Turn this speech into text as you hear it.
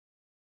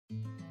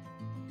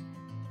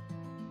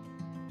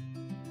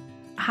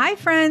Hi,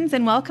 friends,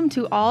 and welcome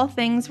to All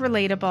Things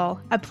Relatable,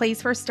 a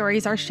place where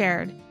stories are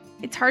shared.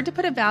 It's hard to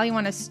put a value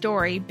on a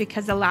story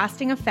because the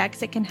lasting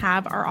effects it can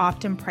have are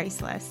often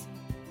priceless.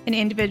 An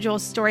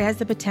individual's story has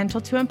the potential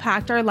to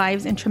impact our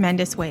lives in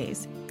tremendous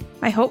ways.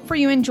 My hope for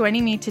you in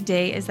joining me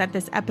today is that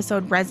this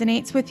episode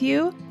resonates with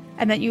you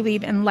and that you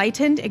leave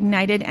enlightened,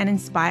 ignited, and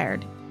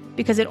inspired,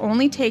 because it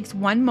only takes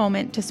one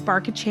moment to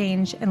spark a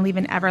change and leave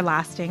an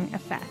everlasting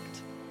effect.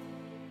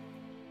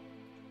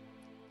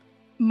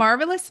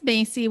 Marvelous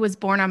Macy was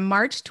born on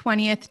March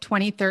 20th,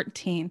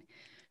 2013.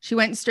 She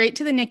went straight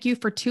to the NICU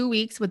for 2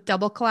 weeks with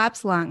double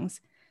collapsed lungs.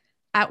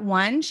 At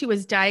 1, she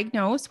was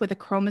diagnosed with a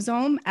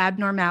chromosome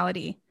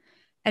abnormality.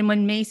 And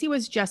when Macy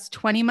was just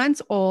 20 months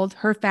old,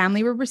 her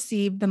family would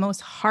receive the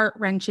most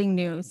heart-wrenching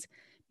news.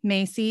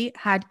 Macy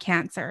had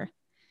cancer.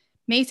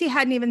 Macy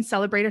hadn't even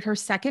celebrated her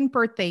second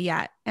birthday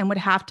yet and would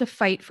have to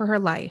fight for her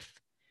life.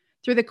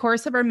 Through the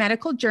course of her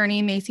medical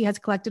journey, Macy has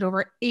collected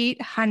over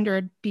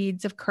 800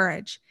 beads of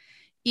courage,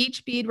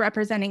 each bead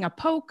representing a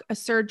poke, a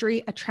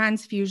surgery, a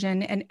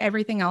transfusion, and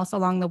everything else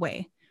along the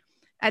way.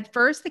 At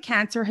first, the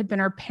cancer had been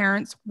her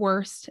parents'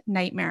 worst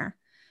nightmare,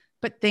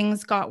 but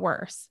things got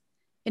worse.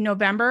 In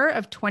November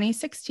of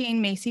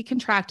 2016, Macy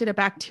contracted a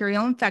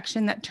bacterial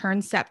infection that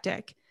turned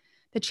septic.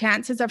 The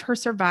chances of her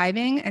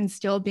surviving and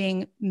still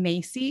being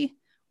Macy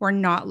were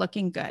not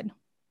looking good.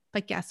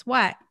 But guess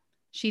what?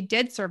 She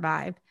did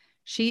survive.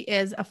 She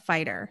is a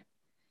fighter.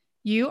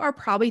 You are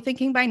probably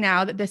thinking by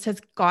now that this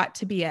has got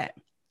to be it.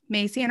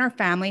 Macy and her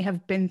family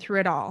have been through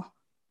it all.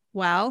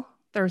 Well,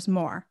 there's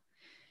more.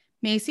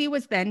 Macy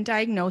was then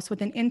diagnosed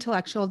with an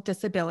intellectual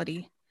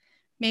disability.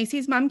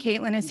 Macy's mom,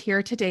 Caitlin, is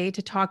here today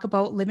to talk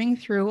about living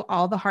through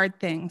all the hard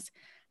things,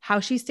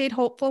 how she stayed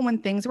hopeful when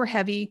things were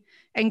heavy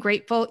and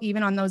grateful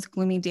even on those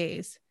gloomy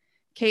days.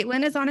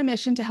 Caitlin is on a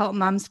mission to help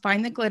moms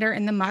find the glitter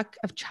in the muck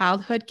of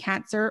childhood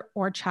cancer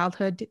or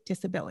childhood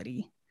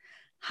disability.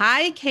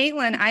 Hi,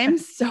 Caitlin. I am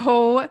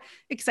so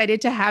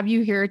excited to have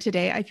you here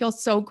today. I feel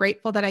so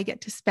grateful that I get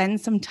to spend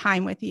some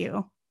time with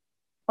you.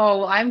 Oh,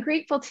 well, I'm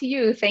grateful to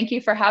you. Thank you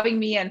for having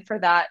me and for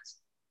that.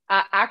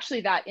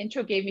 Actually, that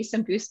intro gave me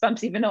some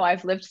goosebumps, even though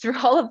I've lived through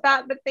all of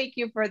that. But thank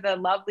you for the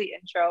lovely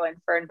intro and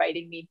for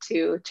inviting me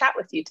to chat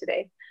with you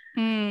today.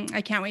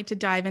 I can't wait to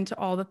dive into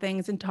all the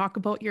things and talk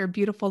about your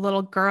beautiful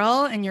little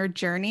girl and your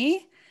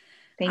journey.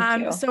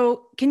 Thank you.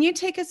 So can you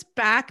take us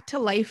back to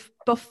life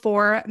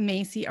before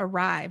Macy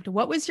arrived?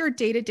 What was your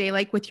day-to-day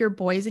like with your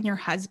boys and your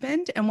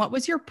husband? And what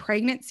was your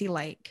pregnancy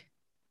like?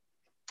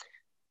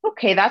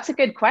 Okay, that's a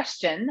good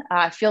question.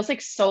 It feels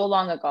like so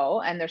long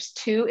ago. And there's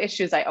two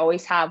issues I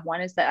always have.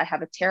 One is that I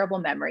have a terrible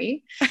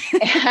memory.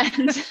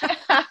 And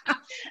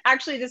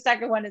actually, the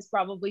second one is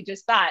probably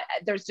just that.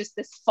 There's just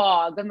this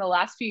fog in the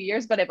last few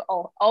years, but I've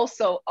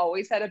also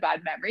always had a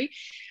bad memory.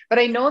 But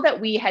I know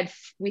that we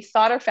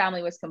thought our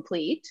family was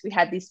complete. We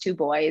had these two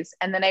boys.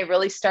 And then I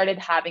really started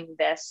having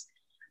this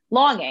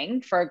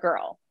longing for a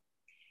girl.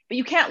 But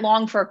you can't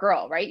long for a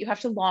girl, right? You have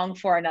to long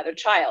for another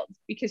child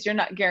because you're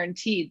not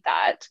guaranteed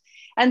that.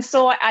 And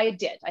so I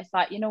did. I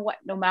thought, you know what,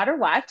 no matter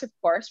what, of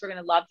course, we're going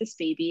to love this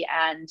baby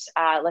and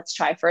let's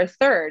try for a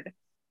third.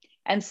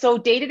 And so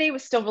day to day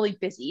was still really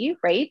busy,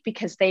 right?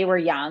 Because they were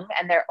young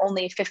and they're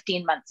only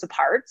 15 months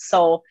apart.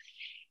 So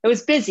it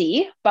was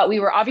busy, but we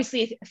were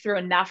obviously through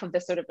enough of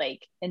the sort of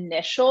like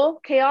initial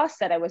chaos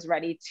that I was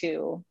ready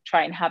to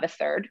try and have a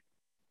third.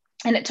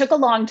 And it took a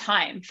long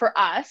time for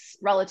us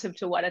relative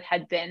to what it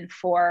had been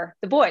for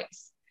the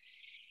boys.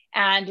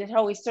 And it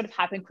always sort of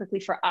happened quickly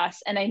for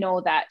us. And I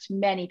know that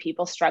many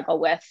people struggle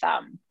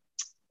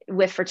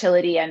with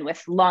fertility and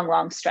with long,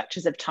 long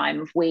stretches of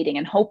time of waiting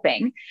and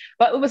hoping,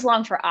 but it was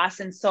long for us.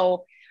 And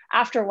so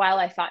after a while,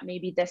 I thought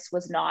maybe this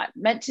was not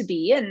meant to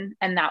be, and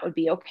that would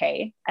be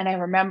okay. And I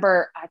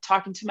remember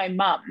talking to my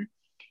mom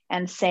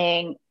and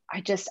saying,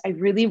 I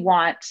really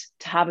want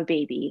to have a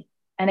baby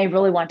and I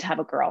really want to have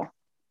a girl.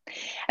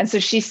 And so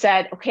she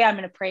said, okay, I'm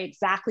going to pray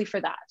exactly for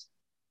that.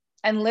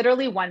 And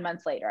literally 1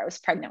 month later, I was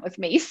pregnant with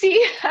Macy.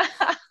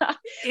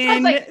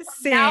 Insane. Like,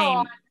 now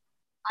on,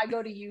 I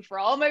go to you for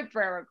all my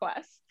prayer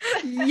requests.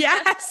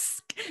 Yes.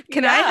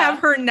 Can I have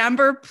her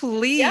number,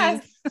 please?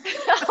 Yes.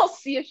 I'll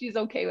see if she's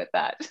okay with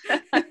that.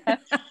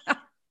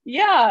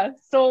 Yeah.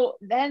 So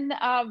then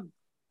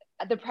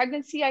the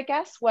pregnancy, I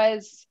guess,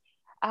 was,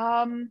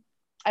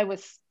 I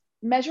was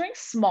measuring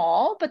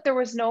small, but there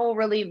was no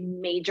really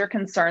major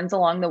concerns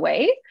along the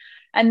way.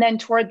 And then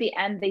toward the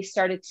end, they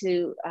started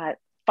to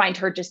find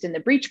her just in the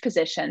breech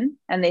position.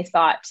 And they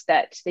thought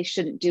that they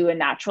shouldn't do a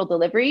natural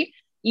delivery,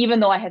 even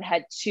though I had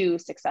had 2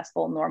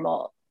 successful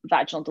normal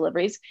vaginal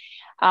deliveries.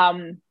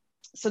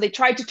 So they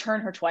tried to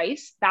turn her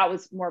twice. That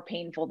was more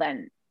painful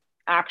than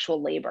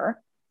actual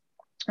labor.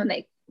 And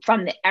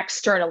from the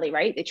externally,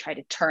 right? They try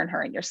to turn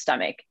her in your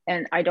stomach.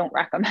 And I don't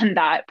recommend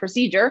that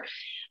procedure,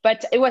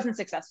 but it wasn't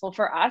successful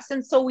for us.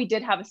 And so we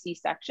did have a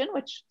C-section,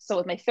 so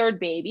with my third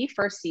baby,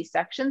 first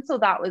C-section. So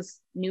that was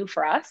new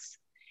for us.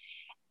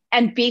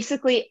 And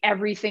basically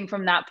everything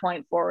from that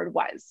point forward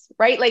was,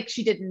 right? Like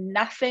she did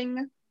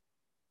nothing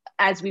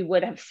as we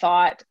would have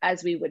thought,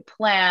 as we would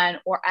plan,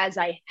 or as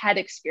I had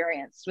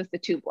experienced with the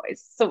two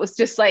boys. So it was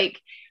just like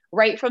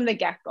right from the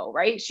get-go,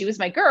 right? She was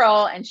my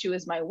girl and she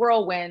was my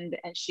whirlwind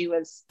and she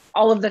was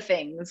all of the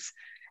things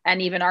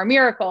and even our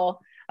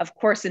miracle, of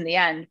course, in the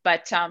end.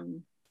 But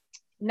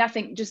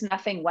nothing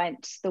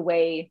went the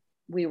way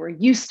we were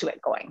used to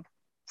it going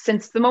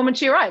since the moment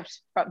she arrived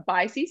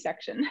by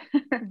C-section.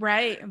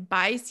 Right.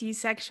 By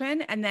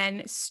C-section and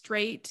then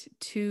straight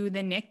to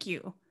the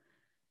NICU.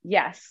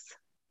 Yes.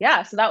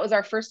 Yeah. So that was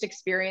our first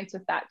experience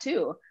with that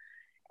too.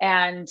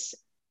 And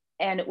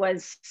it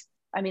was,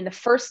 I mean, the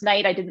first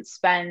night I didn't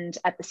spend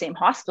at the same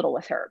hospital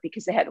with her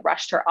because they had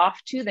rushed her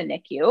off to the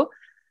NICU.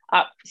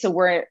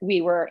 So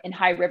we were in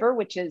High River,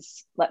 which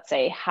is, let's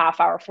say, half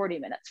hour, 40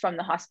 minutes from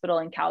the hospital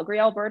in Calgary,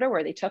 Alberta,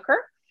 where they took her.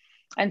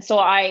 And so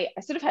I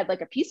sort of had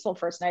like a peaceful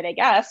first night, I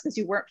guess, because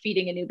you weren't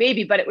feeding a new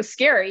baby, but it was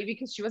scary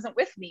because she wasn't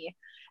with me.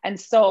 And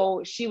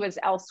so she was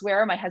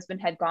elsewhere. My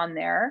husband had gone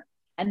there.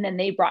 And then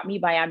they brought me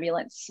by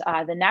ambulance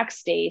the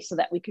next day so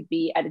that we could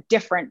be at a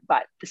different,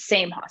 but the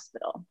same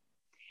hospital.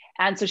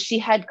 And so she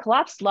had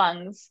collapsed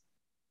lungs.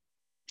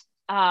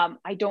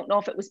 I don't know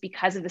if it was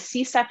because of the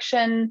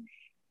C-section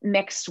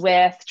mixed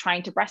with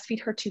trying to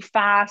breastfeed her too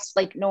fast.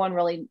 Like no one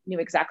really knew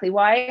exactly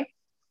why,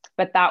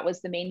 but that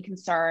was the main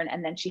concern.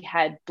 And then she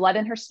had blood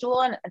in her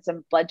stool and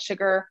some blood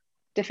sugar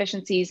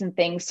deficiencies and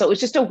things. So it was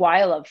just a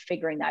while of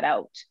figuring that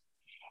out.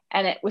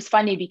 And it was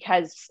funny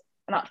because,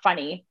 not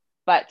funny,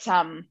 but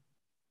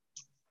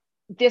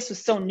this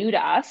was so new to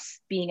us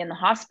being in the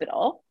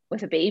hospital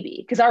with a baby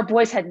because our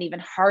boys hadn't even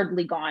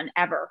hardly gone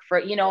ever for,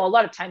 a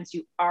lot of times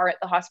you are at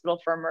the hospital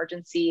for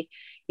emergency,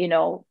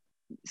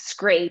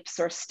 scrapes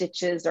or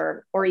stitches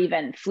or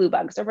even flu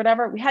bugs or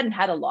whatever. We hadn't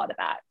had a lot of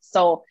that.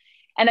 So,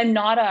 and I'm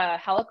not a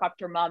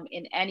helicopter mom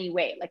in any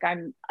way. Like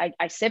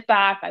I sit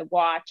back, I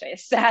watch, I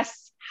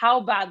assess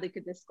how badly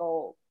could this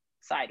go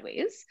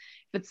sideways.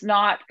 If it's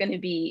not going to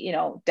be,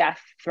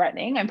 death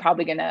threatening, I'm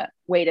probably going to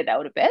wait it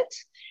out a bit.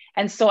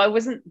 And so I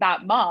wasn't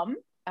that mom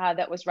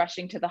that was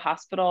rushing to the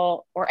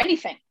hospital or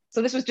anything.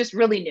 So this was just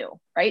really new,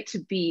 right? To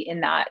be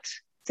in that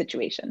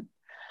situation.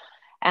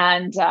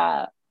 And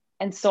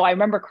so I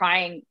remember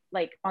crying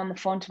like on the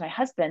phone to my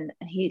husband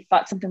and he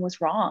thought something was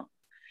wrong.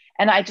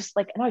 And I just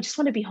like, no, I just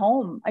want to be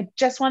home. I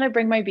just want to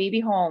bring my baby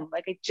home.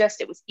 Like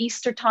it was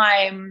Easter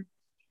time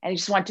and I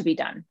just want to be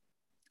done.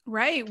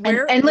 Right.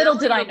 And little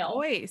did I know.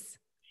 Boys?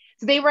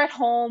 So they were at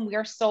home. We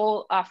are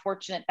so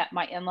fortunate that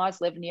my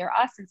in-laws live near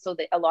us. And so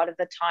a lot of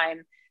the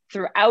time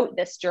throughout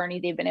this journey,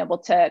 they've been able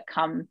to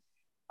come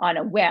on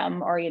a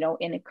whim or,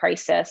 in a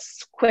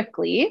crisis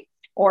quickly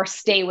or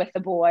stay with the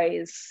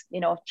boys,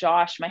 if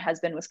Josh, my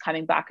husband, was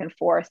coming back and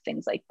forth,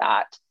 things like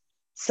that.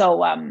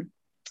 So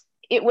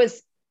it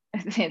was,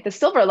 the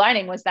silver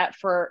lining was that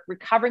for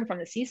recovering from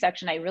the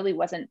C-section, I really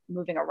wasn't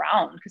moving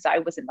around because I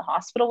was in the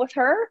hospital with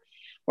her.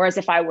 Whereas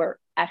if I were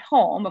at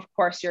home, of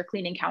course, you're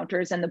cleaning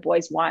counters and the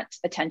boys want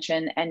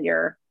attention and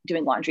you're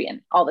doing laundry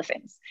and all the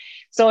things.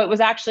 So it was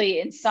actually,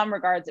 in some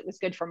regards, it was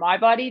good for my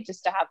body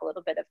just to have a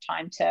little bit of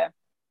time to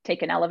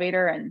take an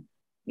elevator and,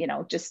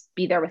 just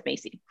be there with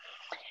Macy.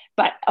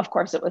 But of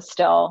course, it was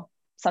still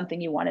something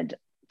you wanted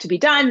to be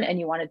done and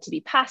you wanted to be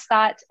past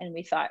that. And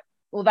we thought,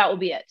 well, that will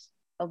be it.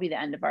 That'll be the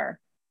end of our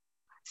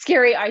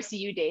scary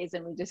ICU days.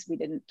 And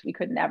we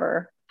could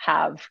never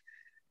have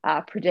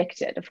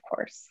predicted, of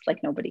course,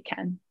 like nobody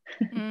can.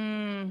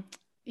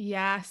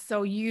 Yeah.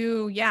 So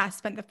you,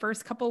 spent the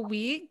first couple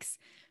weeks,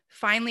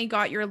 finally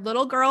got your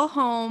little girl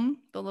home,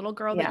 the little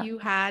girl that you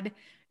had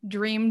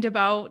dreamed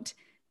about.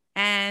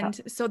 And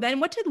so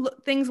then what did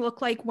things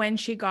look like when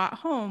she got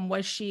home?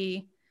 Was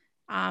she,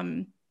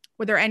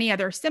 were there any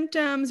other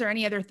symptoms or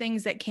any other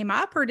things that came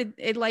up, or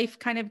did life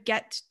kind of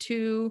get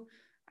to,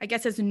 I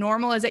guess, as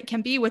normal as it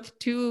can be with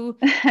two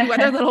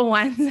other little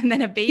ones and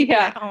then a baby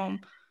at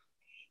home?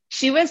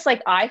 She was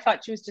like, I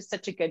thought she was just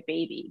such a good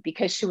baby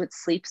because she would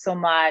sleep so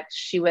much.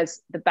 She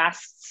was the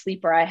best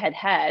sleeper I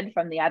had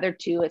from the other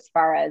two as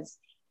far as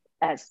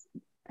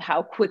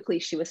how quickly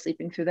she was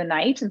sleeping through the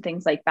night and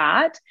things like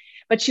that.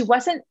 But she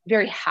wasn't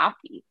very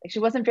happy. Like, she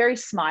wasn't very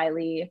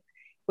smiley,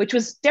 which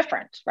was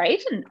different,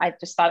 right? And I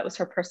just thought it was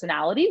her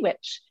personality,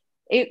 which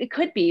it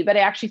could be, but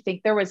I actually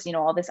think there was,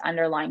 all these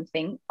underlying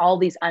things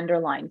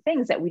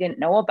that we didn't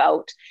know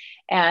about.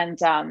 And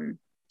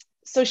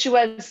so she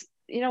was,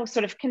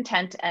 sort of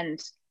content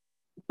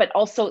but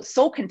also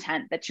so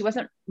content that she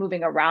wasn't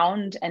moving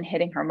around and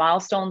hitting her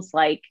milestones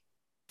like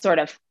sort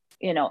of,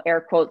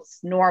 air quotes,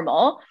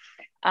 normal.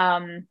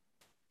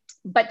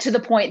 But to the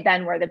point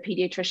then where the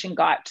pediatrician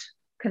got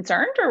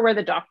concerned or where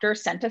the doctor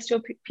sent us to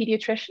a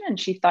pediatrician and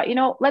she thought,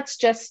 let's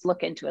just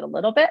look into it a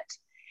little bit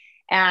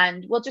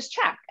and we'll just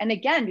check. And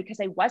again, because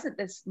I wasn't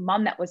this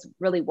mom that was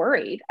really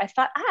worried, I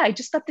thought, I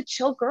just got the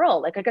chill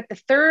girl. Like, I got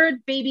the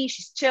third baby.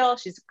 She's chill.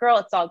 She's a girl.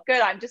 It's all good.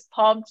 I'm just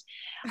pumped.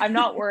 I'm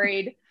not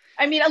worried.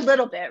 I mean, a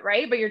little bit,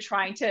 right? But you're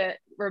trying to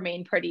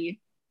remain pretty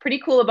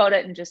cool about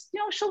it. And just,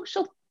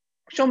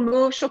 she'll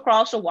move, she'll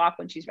crawl, she'll walk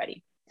when she's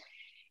ready.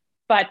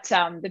 But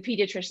the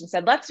pediatrician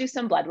said, let's do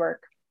some blood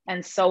work.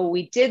 And so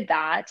we did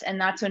that. And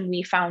that's when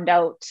we found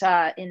out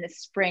in the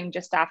spring,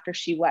 just after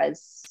she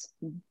was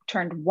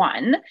turned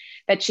 1,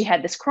 that she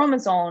had this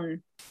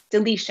chromosome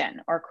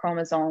deletion or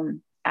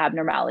chromosome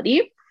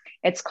abnormality.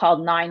 It's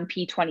called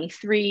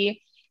 9p23.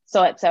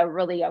 So it's a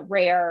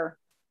rare,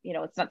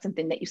 it's not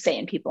something that you say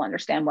and people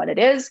understand what it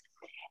is.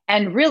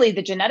 And really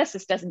the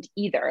geneticist doesn't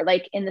either,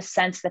 like in the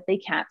sense that they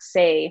can't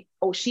say,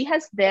 oh, she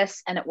has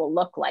this and it will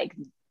look like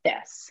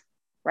this,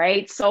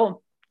 right?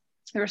 So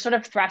we were sort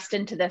of thrust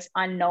into this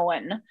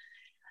unknown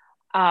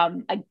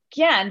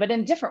again, but in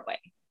a different way.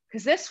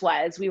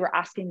 Because we were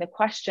asking the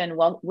question,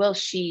 well, will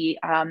she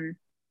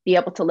be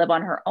able to live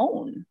on her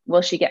own?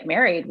 Will she get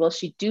married? Will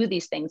she do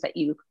these things that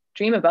you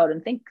dream about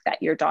and think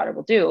that your daughter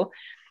will do?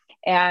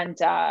 And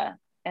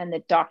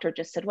the doctor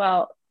just said,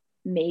 well,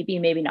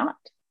 maybe not.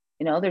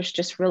 There's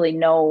just really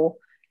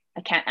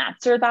I can't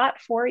answer that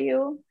for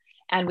you.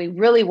 And we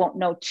really won't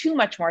know too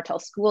much more till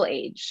school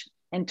age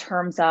in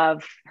terms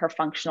of her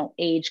functional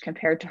age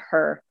compared to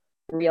her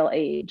real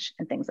age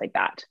and things like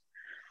that.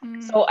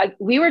 So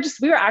we were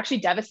actually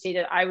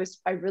devastated. I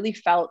really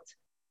felt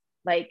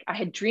like I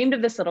had dreamed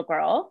of this little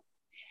girl.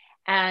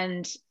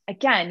 And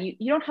again,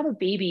 you don't have a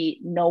baby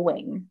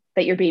knowing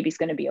that your baby's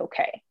going to be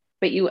okay,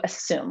 but you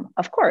assume,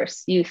 of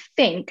course, you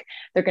think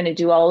they're going to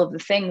do all of the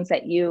things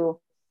that you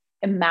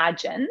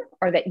imagine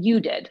or that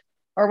you did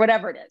or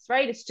whatever it is,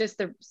 right? It's just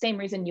the same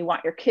reason you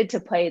want your kid to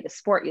play the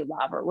sport you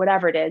love or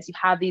whatever it is. You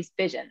have these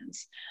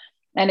visions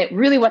and it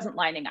really wasn't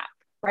lining up,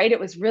 right? It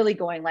was really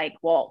going like,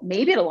 well,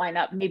 maybe it'll line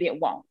up, maybe it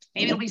won't.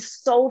 Maybe it'll be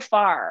so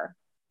far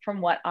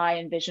from what I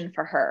envisioned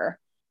for her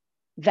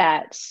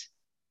that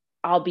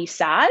I'll be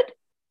sad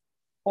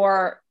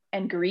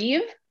and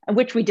grieve,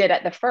 which we did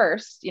at the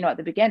first, at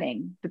the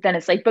beginning, but then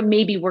it's like, but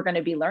maybe we're going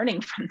to be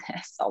learning from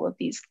this, all of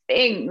these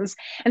things.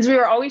 And so we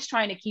were always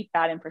trying to keep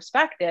that in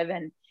perspective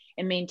and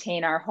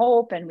maintain our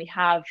hope. And we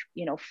have,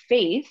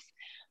 faith,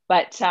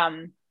 but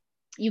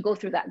you go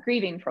through that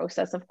grieving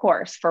process, of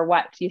course, for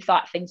what you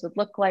thought things would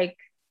look like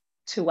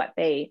to what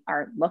they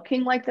are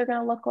looking like they're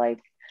going to look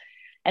like.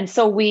 And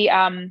so we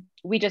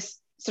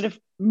just sort of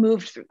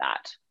moved through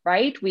that,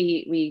 right?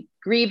 We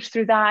grieved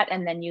through that.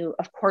 And then you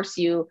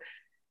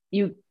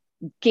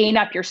gain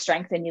up your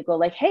strength and you go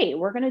like, hey,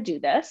 we're going to do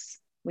this.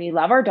 We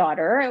love our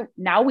daughter.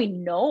 Now we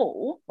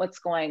know what's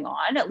going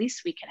on. At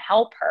least we can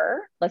help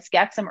her. Let's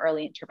get some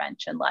early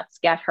intervention. Let's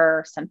get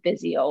her some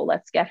physio.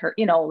 Let's get her,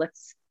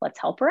 let's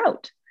help her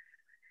out.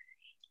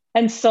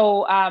 And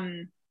so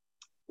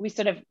we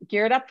sort of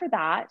geared up for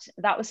that.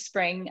 That was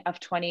spring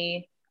of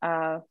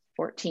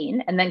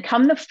 2014. And then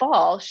come the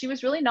fall, she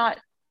was really not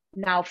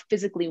now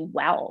physically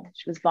well.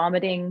 She was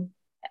vomiting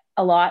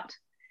a lot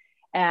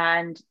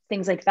and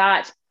things like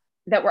that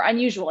were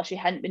unusual. She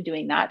hadn't been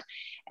doing that.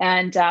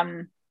 And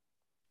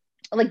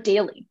like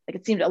daily, like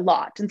it seemed a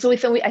lot. And so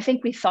I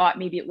think we thought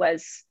maybe it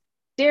was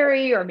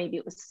dairy or maybe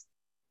it was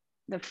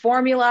the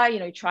formula,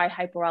 you try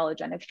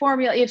hypoallergenic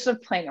formula, you're sort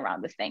of playing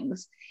around with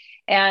things.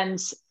 And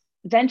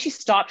then she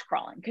stopped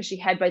crawling because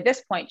by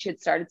this point, she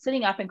had started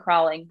sitting up and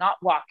crawling, not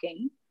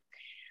walking,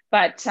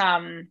 but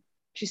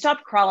she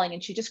stopped crawling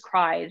and she just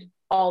cried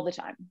all the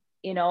time,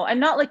 and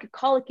not like a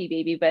colicky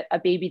baby, but a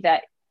baby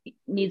that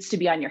needs to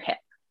be on your hip.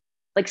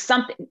 Like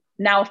something,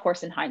 now, of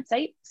course, in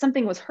hindsight,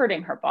 something was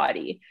hurting her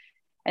body.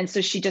 And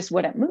so she just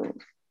wouldn't move,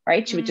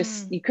 right? She would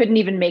you couldn't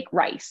even make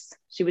rice.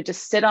 She would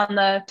just sit on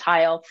the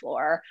tile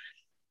floor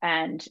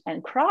and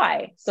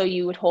cry. So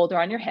you would hold her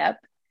on your hip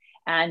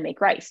and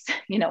make rice,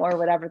 or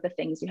whatever the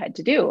things you had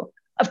to do.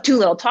 Of 2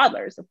 little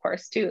toddlers, of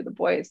course, too, the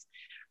boys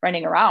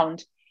running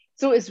around.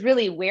 So it was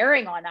really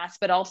wearing on us,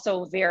 but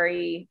also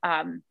very,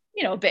 a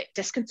bit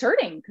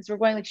disconcerting because we're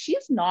going like,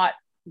 she's not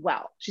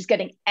well. She's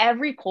getting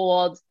every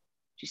cold.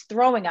 She's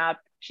throwing up.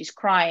 She's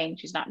crying.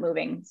 She's not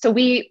moving. So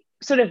we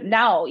sort of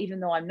now, even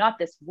though I'm not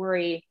this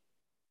worrying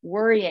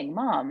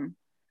mom,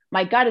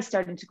 my gut is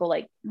starting to go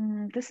like,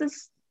 this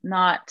is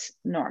not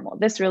normal.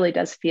 This really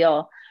does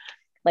feel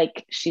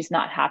like she's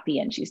not happy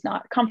and she's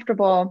not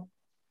comfortable.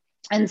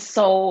 And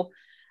so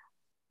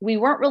we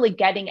weren't really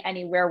getting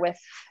anywhere with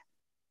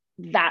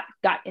that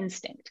gut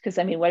instinct. Because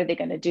what are they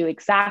going to do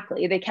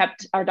exactly?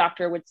 Our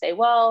doctor would say,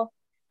 well,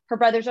 her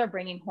brothers are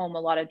bringing home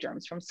a lot of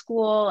germs from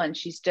school. And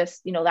she's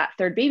just, that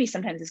third baby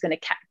sometimes is going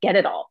to get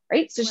it all,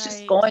 right? So it's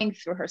just going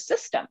through her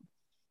system.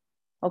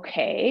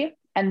 Okay.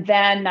 And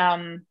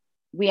then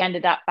we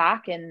ended up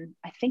back in,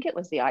 I think it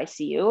was the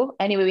ICU.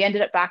 Anyway, we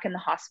ended up back in the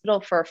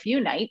hospital for a few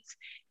nights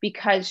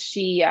because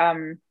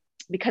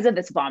because of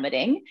this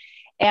vomiting,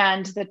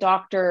 and the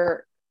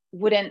doctor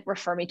wouldn't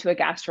refer me to a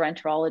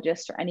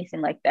gastroenterologist or anything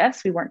like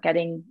this. We weren't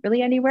getting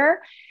really anywhere.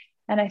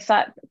 And I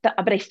thought,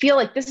 but I feel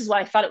like this is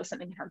why I thought it was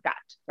something in her gut,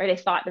 right? I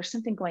thought there's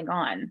something going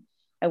on.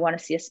 I want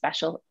to see a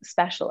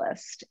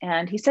specialist.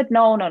 And he said,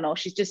 no,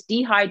 she's just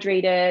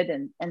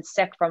dehydrated and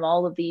sick from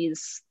all of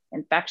these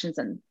infections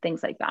and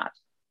things like that.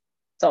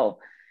 So,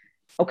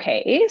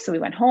 okay. So we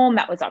went home.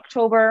 That was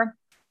October.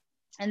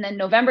 And then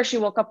November, she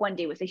woke up one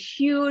day with a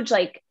huge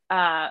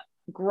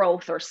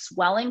growth or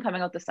swelling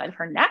coming out the side of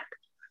her neck,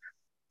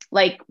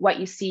 like what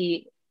you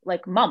see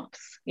like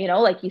mumps,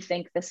 like you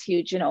think this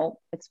huge,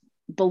 it's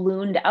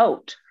ballooned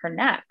out her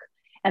neck.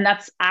 And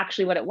that's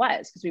actually what it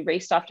was, because we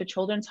raced off to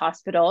Children's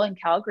Hospital in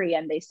Calgary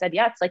and they said,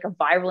 yeah, it's like a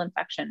viral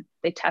infection.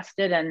 They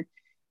tested and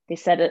they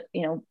said,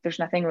 there's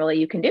nothing really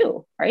you can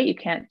do, right? You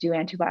can't do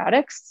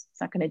antibiotics. It's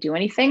not going to do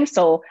anything.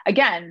 So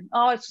again,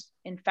 it's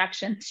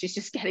infection. She's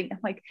just getting, I'm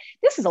like,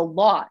 this is a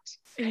lot.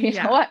 You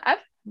know what? I've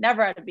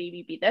never had a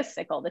baby be this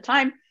sick all the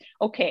time.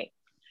 Okay.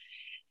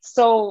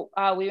 So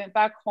we went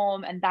back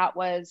home and that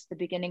was the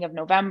beginning of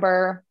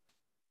November.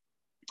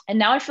 And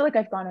now I feel like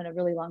I've gone on a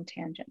really long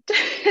tangent.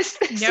 Is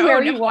this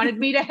where you wanted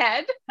me to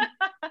head?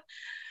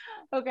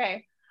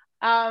 Okay.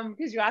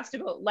 Because you asked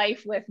about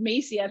life with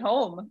Macy at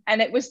home,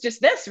 and it was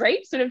just this,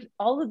 right? Sort of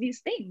all of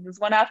these things,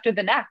 one after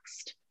the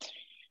next.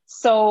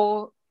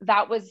 So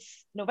that was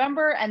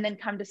November, and then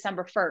come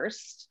December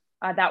 1st,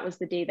 that was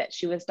the day that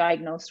she was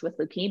diagnosed with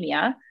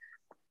leukemia.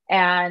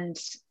 And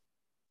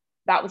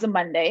that was a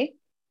Monday.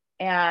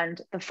 And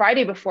the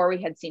Friday before,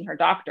 we had seen her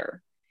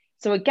doctor.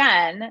 So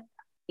again,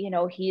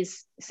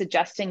 he's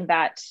suggesting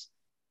that,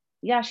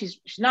 yeah, she's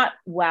not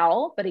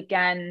well, but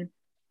again,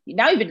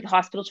 now you've been to the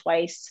hospital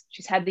twice.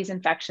 She's had these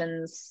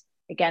infections.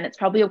 Again, it's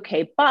probably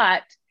okay.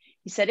 But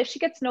he said if she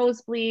gets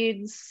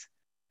nosebleeds,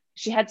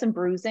 she had some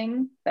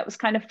bruising that was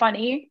kind of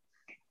funny.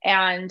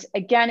 And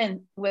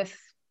again,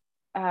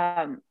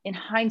 in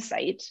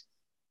hindsight,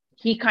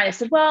 he kind of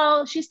said,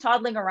 well, she's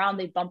toddling around.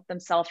 They bumped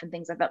themselves and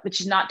things like that, but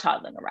she's not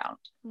toddling around.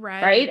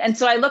 Right. And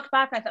so I looked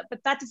back and I thought,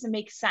 but that doesn't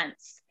make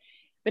sense.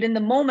 But in the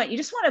moment, you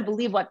just want to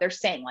believe what they're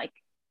saying. Like,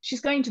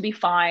 she's going to be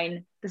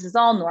fine. This is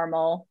all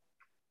normal.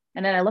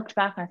 And then I looked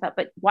back and I thought,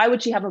 but why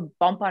would she have a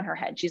bump on her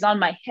head? She's on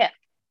my hip,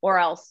 or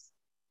else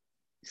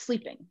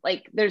sleeping.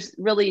 Like,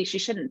 she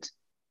shouldn't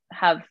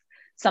have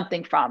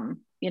something from,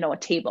 a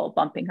table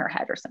bumping her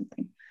head or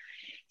something.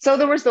 So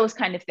there was those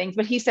kind of things.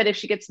 But he said if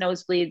she gets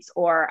nosebleeds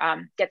or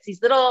gets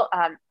these little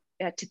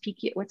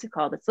tapiki, what's it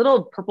called? It's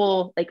little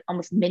purple, like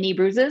almost mini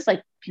bruises,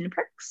 like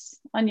pinpricks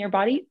on your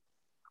body,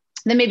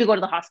 then maybe go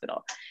to the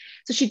hospital.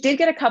 So she did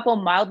get a couple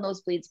mild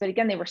nosebleeds, but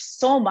again, they were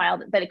so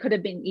mild that it could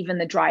have been even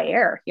the dry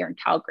air here in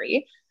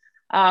Calgary.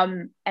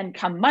 And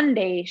come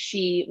Monday,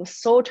 she was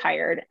so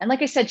tired. And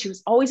like I said, she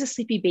was always a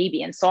sleepy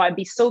baby. And so I'd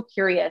be so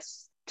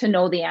curious to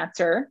know the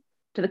answer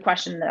to the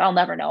question that I'll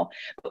never know.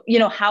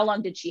 How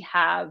long did she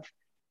have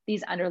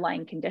these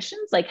underlying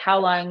conditions? Like how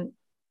long,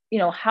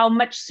 how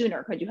much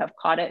sooner could you have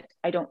caught it?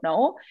 I don't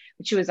know.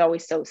 But she was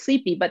always so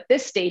sleepy. But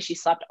this day she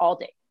slept all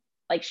day.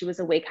 Like she was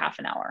awake half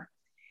an hour.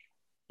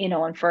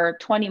 And for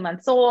 20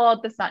 months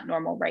old, that's not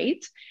normal,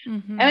 right?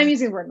 Mm-hmm. And I'm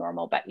using the word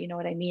normal, but you know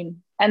what I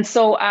mean. And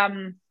so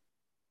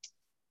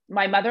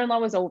my mother-in-law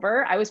was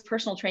over. I was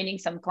personal training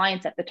some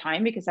clients at the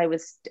time because I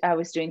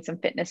was doing some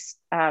fitness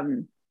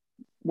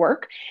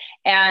work.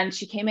 And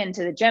she came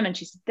into the gym and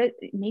she said,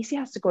 Macy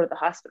has to go to the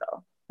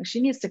hospital. Like,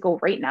 she needs to go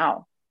right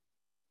now.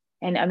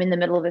 And I'm in the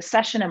middle of a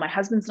session and my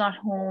husband's not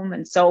home.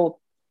 And so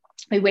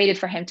we waited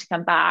for him to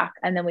come back.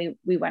 And then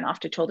we went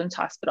off to Children's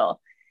Hospital.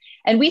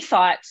 And we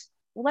thought,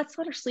 well, let's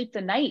let her sleep the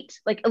night,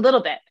 like a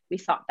little bit. We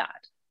thought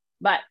that.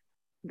 But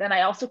then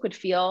I also could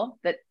feel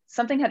that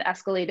something had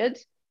escalated.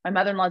 My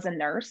mother-in-law's a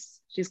nurse.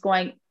 She's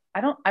going,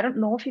 I don't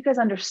know if you guys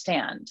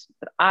understand,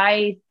 but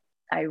I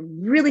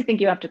really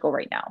think you have to go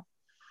right now.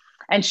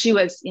 And she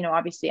was,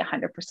 obviously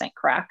 100%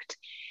 correct.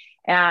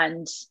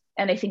 And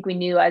I think we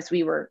knew as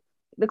the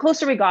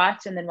closer we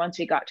got, and then once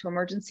we got to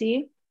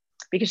emergency,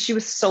 because she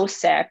was so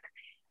sick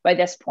by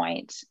this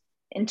point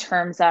in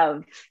terms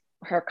of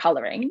her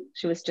coloring,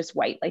 she was just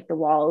white like the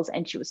walls,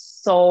 and she was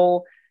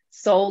so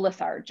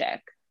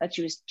lethargic that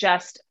she was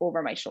just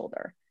over my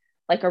shoulder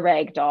like a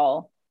rag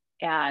doll.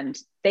 And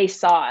they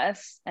saw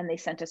us and they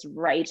sent us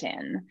right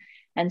in.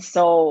 And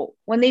so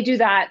when they do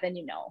that, then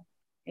you know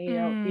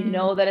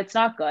that it's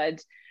not good.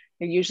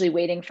 You're usually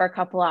waiting for a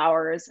couple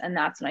hours, and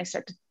that's when I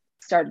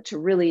started to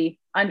really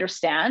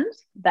understand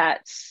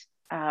that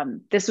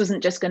this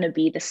wasn't just going to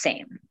be the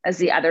same as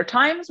the other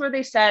times where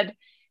they said,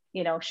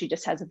 she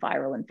just has a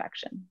viral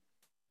infection.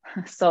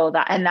 So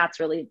that's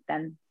really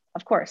then,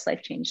 of course,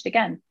 life changed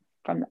again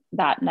from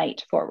that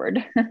night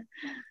forward.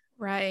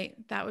 Right.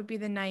 That would be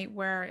the night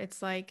where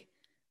it's like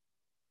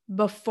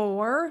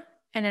before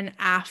and an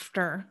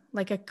after,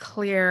 like a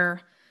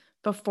clear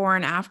before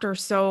and after.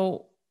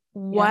 So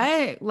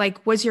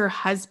was your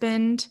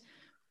husband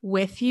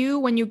with you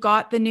when you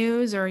got the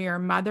news, or your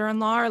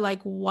mother-in-law, or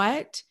like,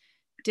 what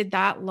did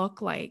that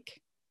look like?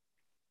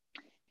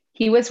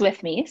 He was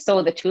with me.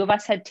 So the two of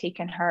us had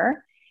taken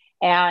her,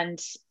 and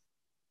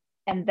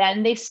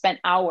then they spent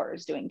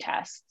hours doing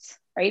tests,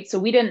 right? So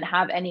we didn't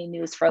have any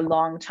news for a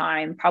long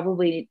time,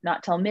 probably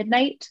not till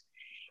midnight.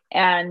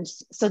 And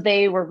so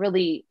they were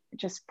really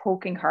just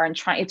poking her and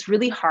trying. It's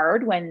really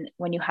hard when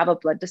you have a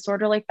blood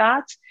disorder like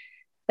that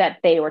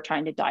they were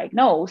trying to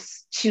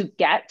diagnose to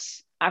get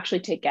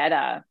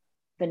the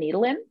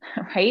needle in,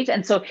 right?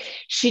 And so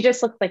she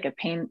just looked like a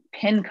pin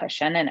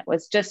cushion, and it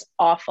was just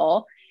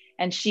awful.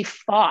 And she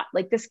fought.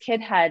 Like, this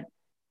kid had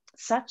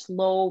such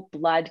low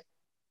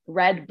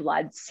red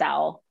blood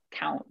cell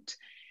count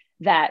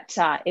that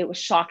it was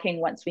shocking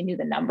once we knew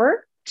the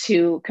number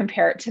to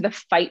compare it to the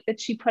fight that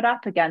she put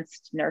up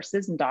against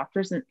nurses and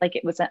doctors. And like,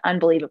 it was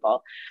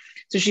unbelievable.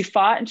 So she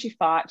fought and she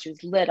fought. She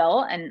was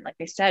little and, like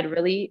I said,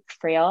 really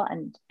frail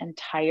and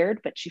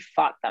tired, but she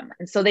fought them.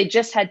 And so they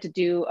just had to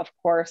do, of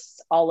course,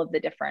 all of the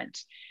different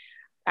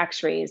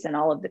x-rays and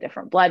all of the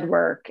different blood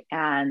work.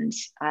 And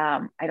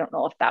I don't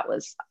know if that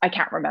was, I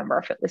can't remember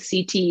if it was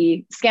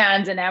CT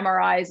scans and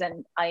MRIs,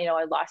 and I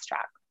lost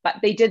track, but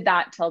they did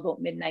that till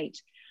about midnight.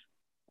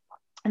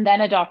 And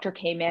then a doctor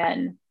came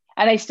in,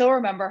 and I still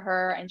remember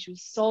her, and she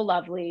was so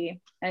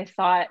lovely. And I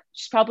thought,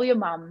 she's probably a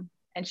mom,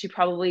 and this is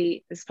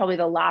probably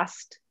the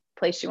last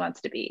place she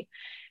wants to be,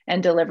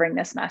 and delivering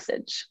this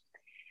message.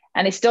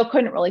 And I still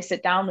couldn't really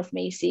sit down with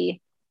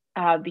Macy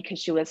because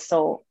she was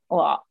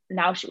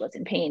now she was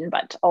in pain,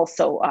 but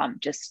also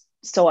just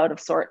so out of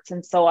sorts.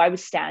 And so I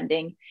was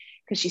standing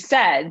because she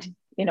said,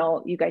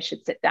 you guys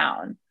should sit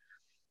down.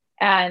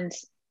 And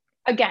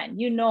again,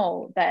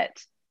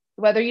 that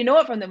whether you know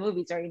it from the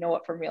movies or you know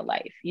it from real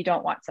life, you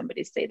don't want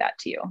somebody to say that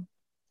to you.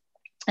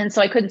 And so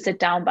I couldn't sit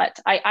down, but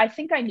I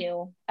think I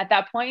knew at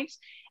that point.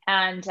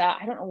 And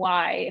I don't know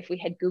why, if we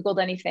had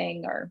Googled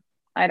anything or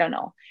I don't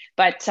know.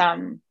 But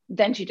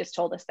then she just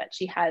told us that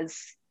she has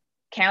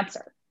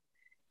cancer.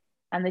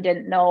 And they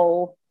didn't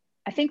know,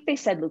 I think they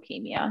said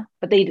leukemia,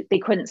 but they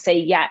couldn't say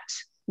yet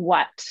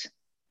what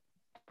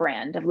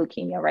brand of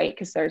leukemia, right?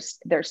 Because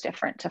there's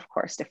different, of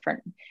course,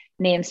 different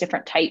names,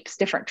 different types,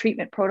 different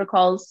treatment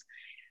protocols.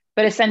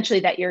 But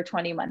essentially that your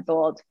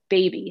 20-month-old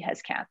baby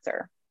has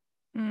cancer.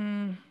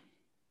 And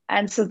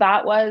so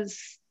that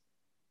was,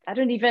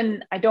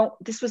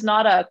 this was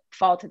not a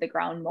fall to the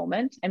ground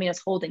moment. I mean, I was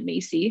holding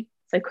Macy,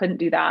 so I couldn't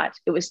do that.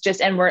 It was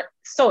just, and we're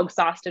so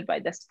exhausted by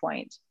this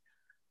point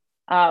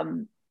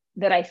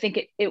that I think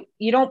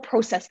you don't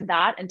process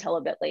that until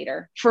a bit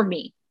later. For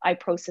me, I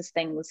process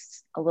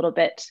things a little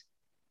bit,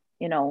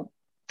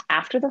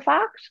 after the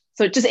fact.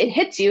 So it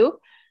hits you.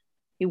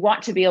 You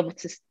want to be able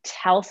to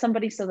tell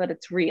somebody so that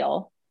it's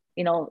real,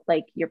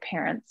 like your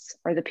parents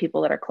or the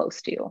people that are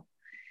close to you.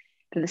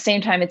 But at the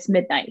same time, it's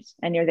midnight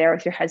and you're there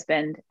with your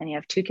husband and you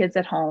have 2 kids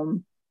at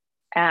home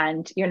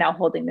and you're now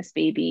holding this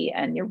baby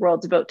and your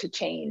world's about to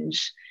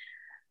change.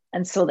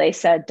 And so they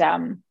said,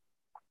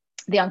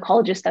 the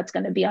oncologist that's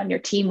going to be on your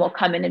team will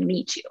come in and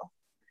meet you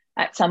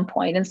at some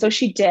point. And so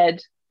she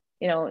did,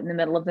 in the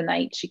middle of the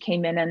night, she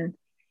came in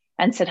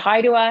and said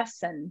hi to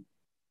us, and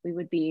we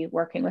would be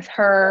working with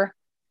her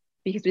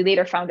because we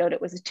later found out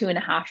it was a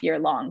 2.5-year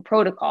long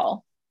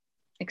protocol,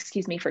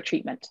 for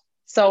treatment.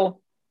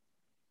 So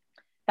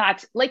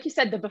that's, like you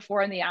said, the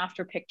before and the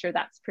after picture,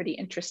 that's pretty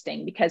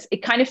interesting because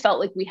it kind of felt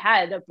like we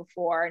had a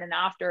before and an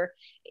after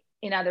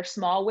in other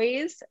small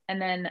ways. And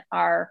then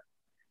our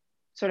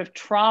sort of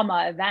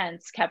trauma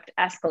events kept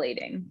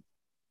escalating,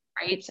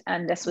 right?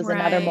 And this was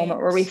another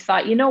moment where we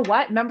thought, you know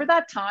what? Remember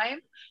that time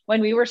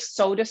when we were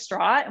so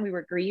distraught and we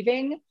were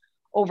grieving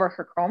over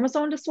her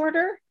chromosome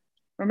disorder?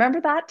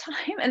 Remember that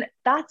time? And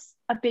that's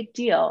a big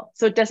deal.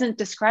 So it doesn't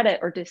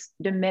discredit or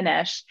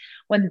diminish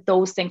when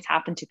those things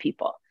happen to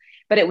people.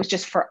 But it was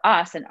just for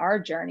us and our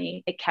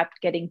journey, it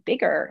kept getting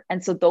bigger.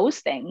 And so those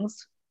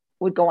things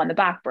would go on the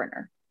back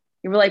burner.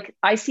 You were like,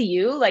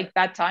 ICU, like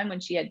that time when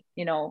she had,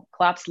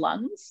 collapsed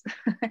lungs.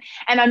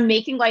 And I'm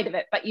making light of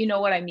it, but you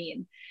know what I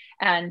mean.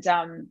 And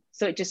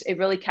so it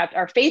really kept,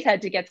 our faith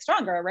had to get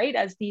stronger, right?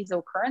 As these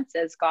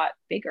occurrences got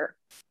bigger.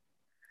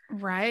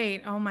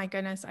 Right. Oh my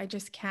goodness. I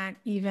just can't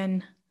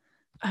even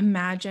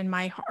imagine.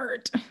 My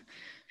heart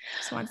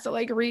just wants to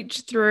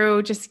reach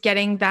through just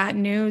getting that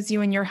news,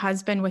 you and your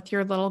husband with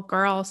your little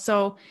girl.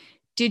 So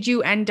did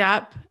you end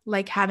up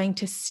having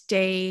to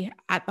stay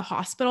at the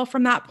hospital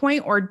from that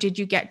point, or did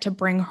you get to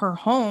bring her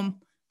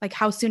home?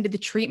 How soon did the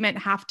treatment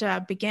have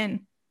to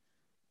begin?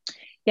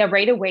 Yeah,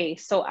 right away.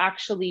 So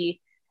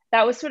actually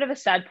that was sort of a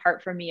sad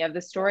part for me of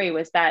the story,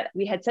 was that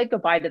we had said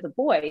goodbye to the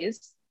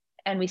boys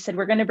and we said,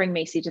 we're going to bring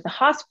Macy to the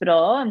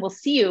hospital and we'll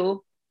see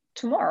you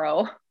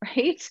tomorrow.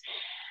 Right.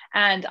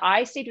 And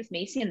I stayed with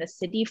Macy in the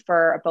city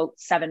for about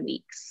 7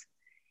 weeks.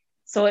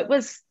 So it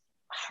was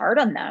hard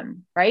on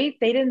them, right?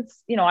 They didn't,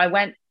 I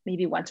went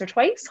maybe once or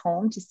twice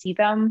home to see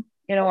them,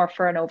 or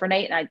for an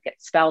overnight, and I'd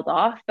get spelled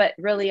off. But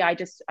really,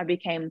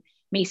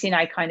 Macy and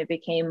I kind of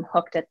became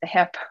hooked at the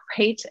hip,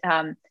 right?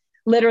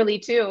 Literally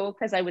too,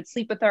 because I would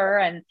sleep with her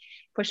and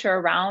push her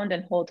around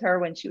and hold her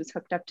when she was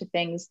hooked up to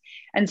things.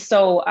 And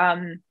so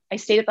I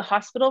stayed at the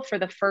hospital for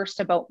the first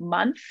about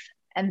month.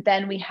 And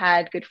then we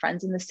had good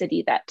friends in the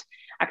city that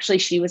actually,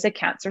 she was a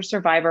cancer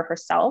survivor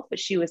herself, but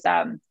she was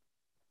a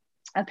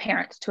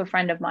parent to a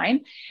friend of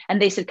mine.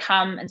 And they said,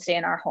 come and stay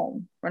in our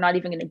home. We're not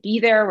even going to be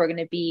there. We're going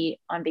to be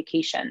on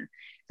vacation.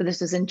 So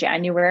this was in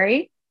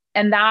January.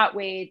 And that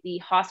way the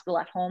hospital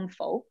at home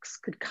folks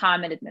could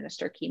come and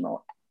administer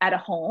chemo at a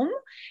home,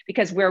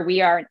 because where we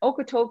are in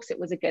Okotoks, it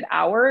was a good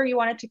hour you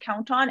wanted to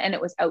count on, and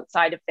it was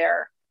outside of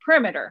their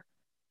perimeter.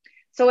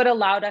 So it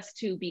allowed us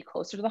to be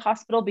closer to the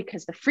hospital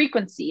because the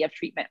frequency of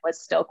treatment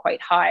was still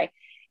quite high.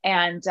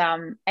 And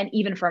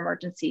even for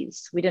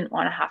emergencies, we didn't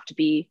want to have to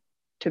be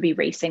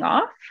racing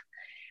off.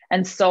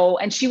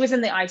 And she was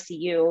in the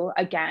ICU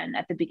again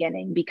at the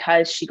beginning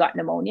because she got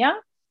pneumonia.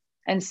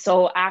 And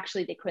so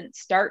actually they couldn't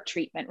start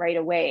treatment right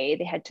away.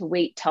 They had to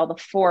wait till the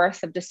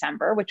 4th of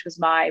December, which was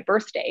my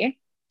birthday.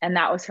 And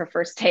that was her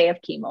first day of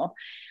chemo.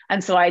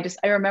 And so I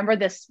remember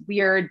this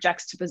weird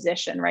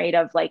juxtaposition, right?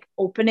 Of like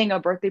opening a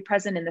birthday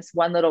present in this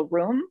one little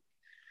room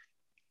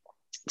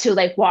to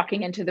like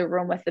walking into the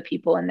room with the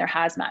people in their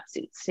hazmat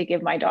suits to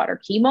give my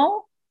daughter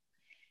chemo.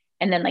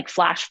 And then like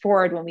flash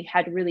forward when we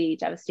had really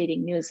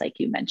devastating news, like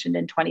you mentioned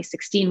in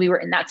 2016, we were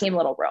in that same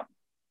little room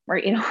where,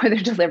 you know, where they're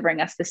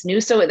delivering us this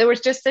news. So there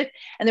was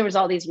and there was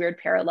all these weird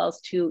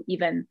parallels to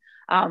even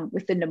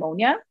with the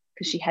pneumonia,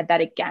 because she had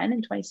that again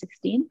in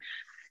 2016.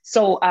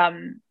 So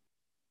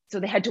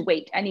they had to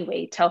wait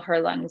anyway till her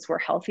lungs were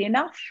healthy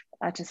enough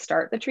to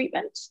start the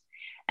treatment.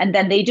 And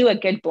then they do a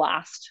good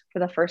blast for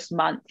the first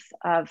month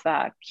of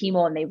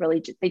chemo. And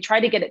they try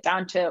to get it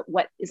down to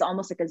what is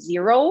almost like a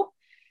 0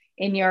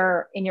 in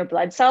your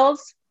blood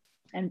cells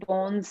and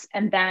bones.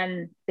 And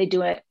then they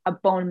do a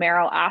bone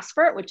marrow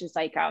aspirate, which is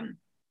like,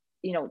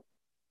 you know,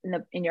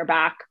 in your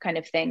back kind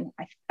of thing.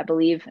 I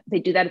believe they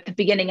do that at the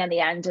beginning and the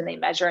end, and they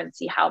measure and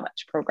see how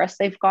much progress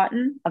they've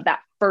gotten of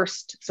that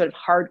first sort of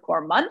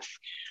hardcore month.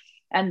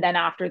 And then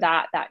after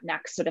that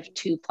next sort of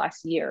 2+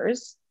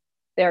 years,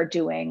 they're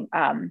doing,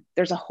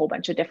 there's a whole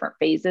bunch of different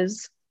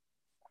phases,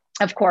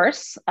 of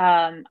course,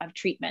 of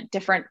treatment,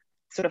 different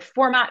sort of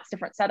formats,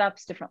 different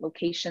setups, different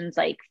locations,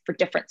 like for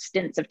different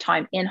stints of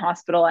time in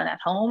hospital and at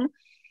home.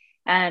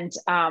 And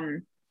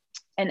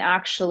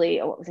actually,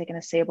 what was I going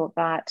to say about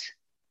that?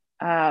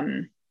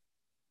 I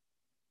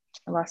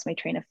lost my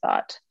train of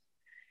thought.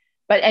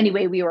 But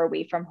anyway, we were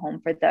away from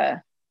home for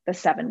the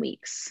 7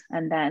 weeks.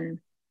 And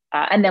then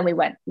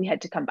we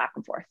had to come back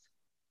and forth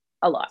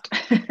a lot.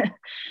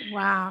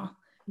 Wow.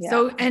 Yeah.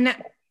 So, and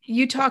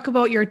you talk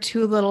about your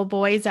 2 little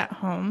boys at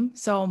home.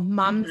 So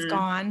mom's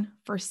gone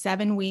for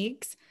 7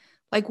 weeks.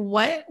 Like,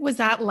 what was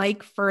that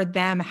like for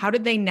them? How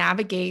did they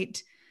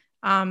navigate?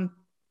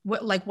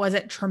 Was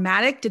it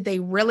traumatic? Did they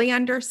really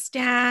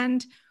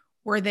understand?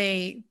 Were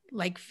they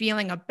like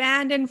feeling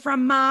abandoned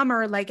from mom,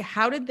 or like,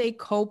 how did they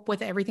cope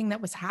with everything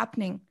that was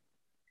happening?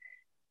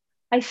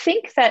 I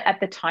think that at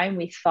the time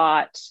we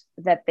thought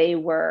that they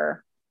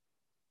were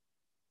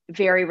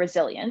very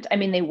resilient. I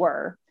mean, they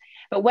were,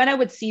 but when I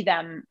would see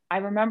them, I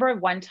remember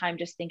one time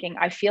just thinking,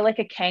 I feel like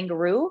a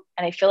kangaroo,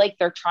 and I feel like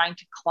they're trying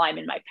to climb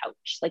in my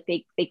pouch. Like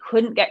they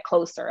couldn't get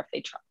closer if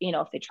they try,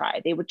 if they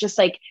tried. They were just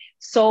like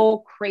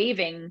so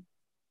craving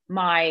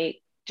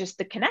just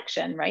the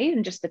connection, right?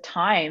 And just the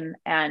time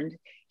and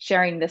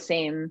sharing the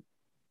same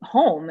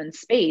home and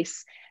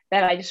space,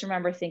 that I just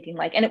remember thinking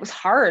like, and it was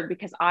hard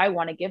because I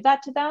want to give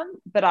that to them,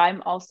 but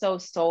I'm also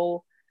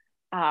so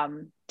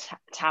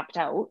tapped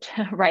out,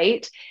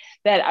 right?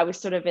 That I was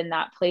sort of in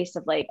that place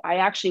of like, I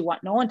actually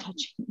want no one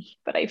touching me,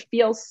 but I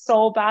feel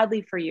so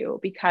badly for you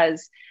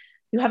because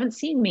you haven't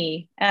seen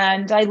me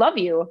and I love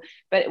you,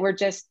 but we're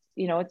just,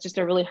 it's just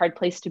a really hard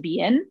place to be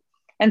in.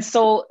 And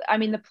so, I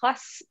mean, the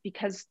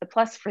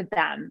plus for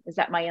them is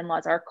that my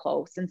in-laws are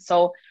close. And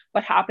so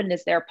what happened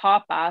is their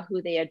papa,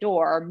 who they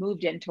adore,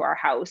 moved into our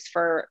house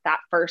for that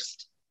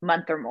first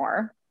month or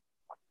more.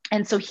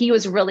 And so he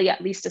was really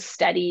at least a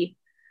steady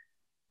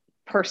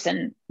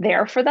person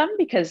there for them,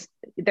 because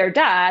their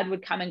dad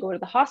would come and go to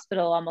the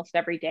hospital almost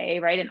every day,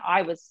 right? And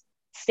I was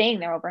staying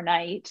there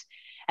overnight.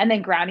 And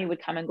then Grammy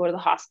would come and go to the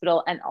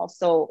hospital. And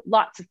also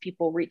lots of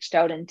people reached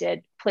out and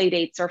did play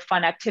dates or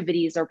fun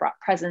activities or brought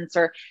presents.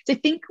 So I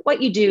think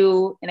what you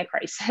do in a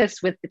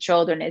crisis with the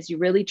children is you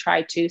really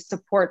try to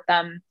support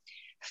them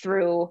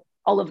through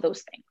all of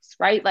those things,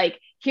 right? Like,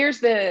 here's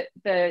the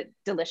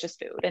delicious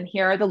food, and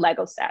here are the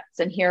Lego sets,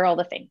 and here are all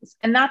the things.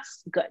 And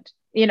that's good.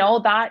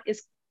 That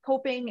is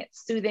coping,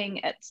 it's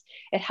soothing,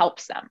 it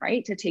helps them,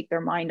 right? To take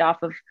their mind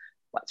off of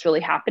what's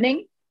really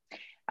happening.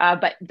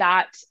 But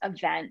that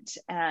event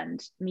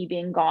and me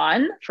being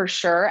gone for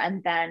sure,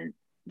 and then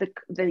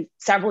the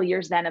several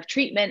years then of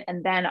treatment,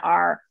 and then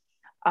our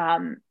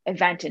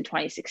event in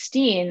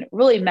 2016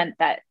 really meant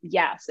that,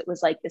 yes, it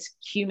was like this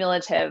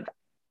cumulative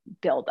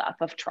buildup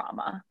of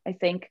trauma, I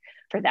think,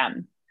 for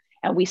them.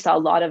 And we saw a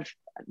lot of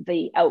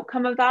the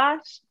outcome of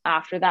that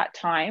after that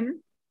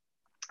time,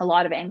 a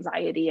lot of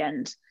anxiety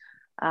and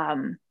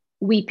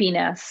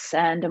weepiness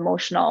and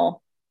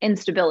emotional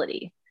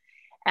instability.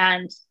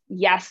 And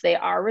yes, they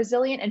are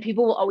resilient. And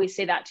people will always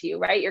say that to you,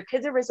 right? Your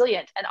kids are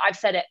resilient. And I've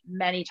said it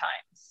many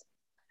times.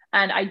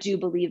 And I do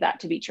believe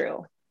that to be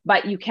true.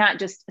 But you can't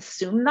just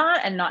assume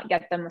that and not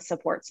get them a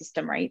support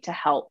system, right? To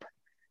help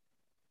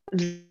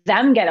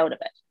them get out of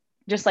it.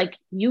 Just like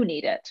you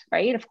need it,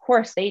 right? Of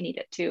course, they need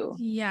it too.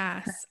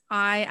 Yes.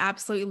 I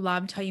absolutely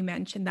loved how you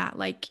mentioned that.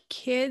 Like,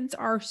 kids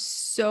are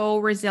so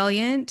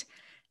resilient.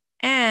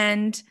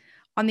 And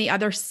on the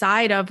other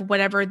side of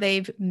whatever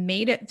they've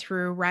made it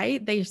through,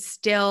 right? They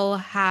still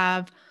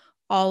have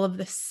all of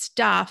the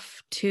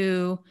stuff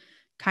to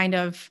kind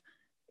of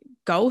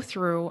go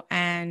through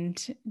and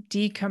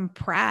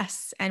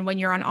decompress. And when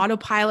you're on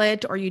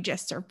autopilot, or you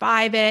just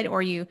survive it,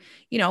 or you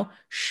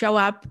show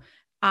up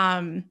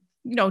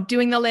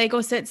doing the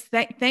Lego sets.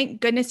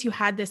 Thank goodness you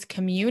had this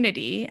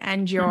community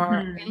and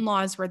your Mhm.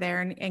 in-laws were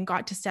there and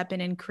got to step in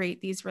and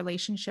create these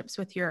relationships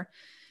with your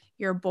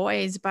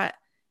boys. But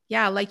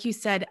yeah, like you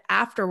said,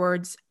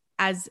 afterwards,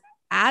 as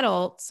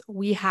adults,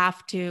 we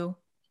have to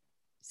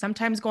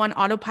sometimes go on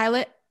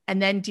autopilot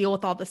and then deal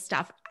with all the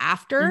stuff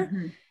after.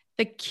 Mhm.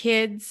 The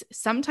kids,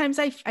 sometimes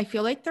I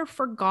feel like they're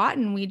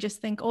forgotten. We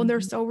just think, oh, they're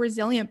Mhm. so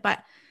resilient,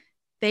 but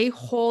they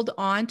hold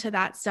on to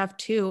that stuff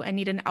too and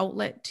need an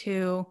outlet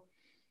to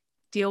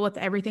deal with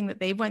everything that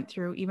they've went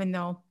through, even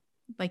though,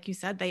 like you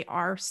said, they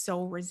are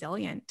so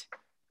resilient.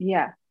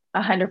 Yeah,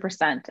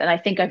 100%. And I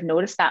think I've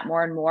noticed that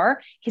more and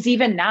more because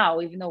even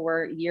now, even though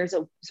we're years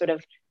of sort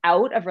of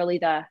out of really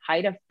the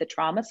height of the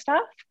trauma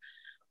stuff,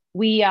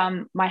 we,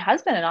 my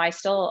husband and I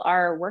still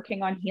are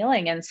working on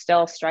healing and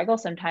still struggle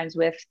sometimes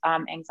with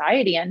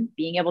anxiety and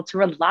being able to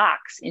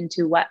relax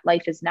into what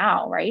life is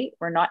now, right?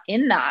 We're not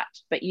in that,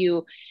 but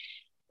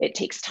it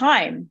takes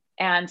time.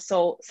 And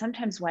so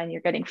sometimes when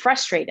you're getting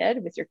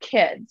frustrated with your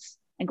kids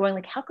and going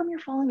like, how come you're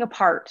falling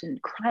apart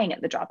and crying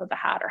at the drop of a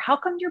hat? Or how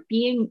come you're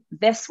being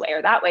this way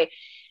or that way?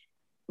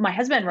 My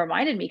husband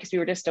reminded me because we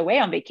were just away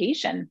on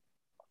vacation,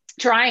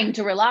 trying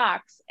to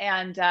relax.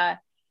 And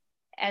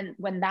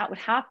when that would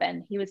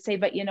happen, he would say,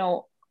 but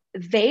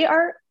they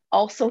are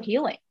also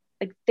healing.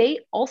 Like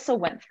they also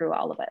went through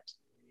all of it.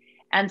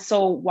 And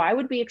so why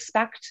would we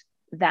expect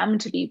them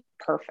to be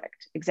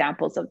perfect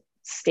examples of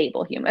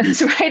stable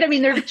humans, right? I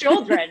mean, they're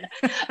children.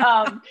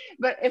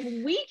 But if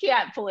we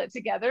can't pull it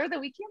together, then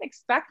we can't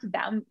expect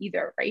them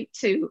either, right?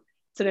 To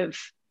sort of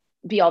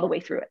be all the way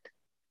through it,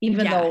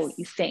 even though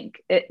you Yes.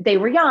 think they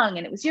were young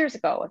and it was years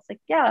ago. It's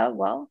like, yeah,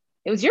 well,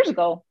 it was years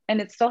ago and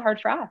it's still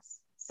hard for us.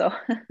 So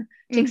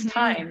it takes Mm-hmm.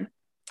 time.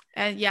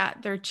 And yeah,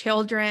 their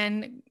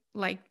children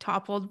like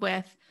toppled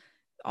with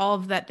all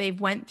of that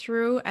they've went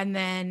through. And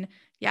then,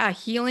 yeah,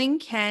 healing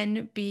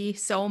can be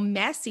so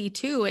messy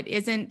too.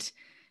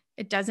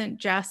 It doesn't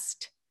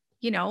just,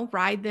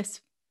 ride this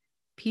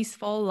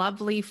peaceful,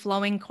 lovely,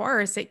 flowing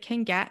course. It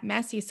can get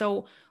messy.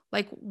 So,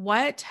 like,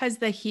 what has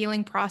the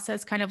healing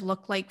process kind of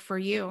looked like for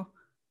you?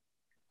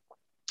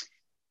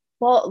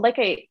 Well, like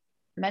I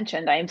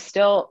mentioned, I'm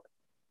still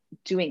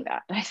doing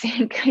that. I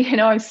think,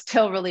 I'm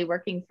still really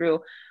working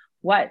through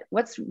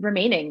what's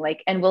remaining,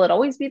 like, and will it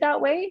always be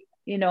that way?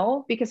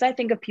 Because I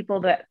think of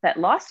people that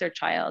lost their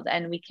child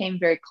and we came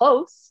very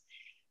close,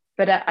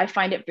 but I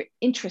find it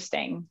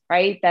interesting,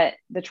 right? That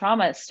the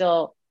trauma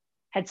still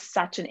had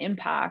such an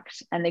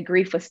impact and the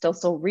grief was still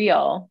so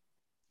real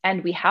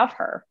and we have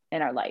her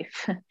in our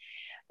life.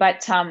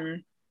 But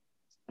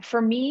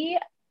for me,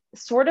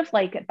 sort of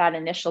like that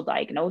initial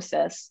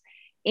diagnosis,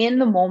 in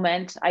the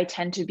moment, I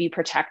tend to be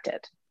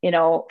protected,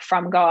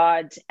 from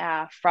God,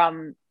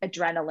 from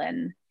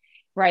adrenaline,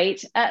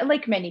 right?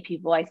 Like many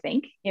people, I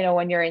think,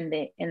 when you're in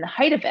the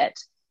height of it,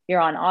 you're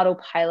on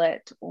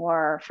autopilot.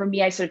 Or for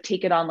me, I sort of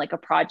take it on like a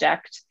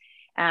project,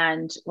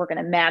 and we're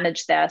going to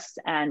manage this,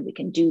 and we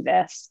can do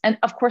this. And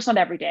of course, not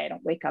every day. I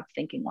don't wake up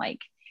thinking like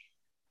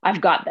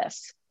I've got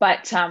this,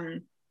 but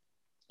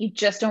you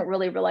just don't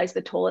really realize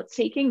the toll it's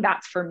taking.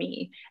 That's for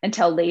me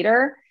until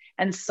later.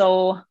 And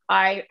so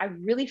I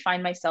really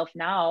find myself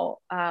now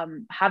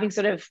having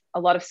sort of a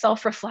lot of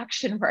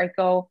self-reflection where I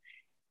go,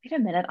 wait a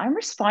minute, I'm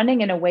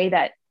responding in a way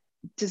that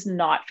does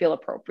not feel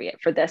appropriate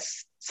for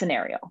this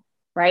scenario,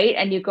 right?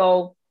 And you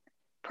go,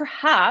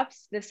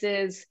 perhaps this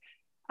is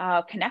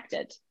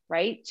connected,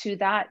 right, to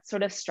that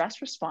sort of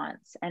stress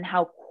response and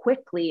how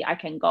quickly I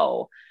can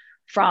go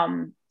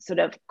from sort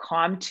of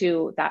calm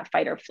to that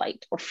fight or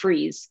flight or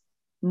freeze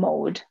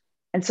mode.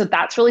 And so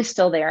that's really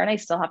still there. And I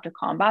still have to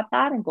combat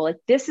that and go like,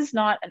 this is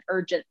not an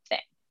urgent thing,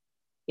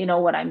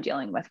 what I'm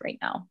dealing with right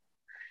now.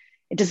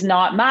 It does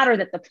not matter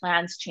that the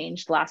plans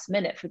changed last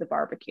minute for the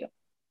barbecue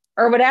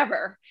or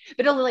whatever,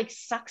 but it like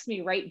sucks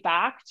me right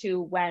back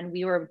to when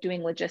we were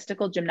doing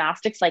logistical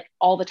gymnastics, like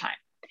all the time.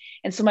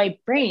 And so my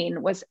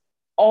brain was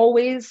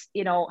always,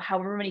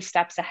 however many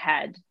steps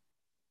ahead,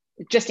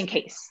 just in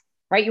case,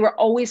 right? You were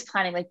always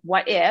planning, like,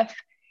 what if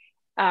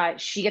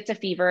she gets a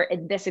fever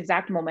in this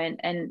exact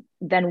moment, and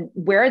then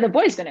where are the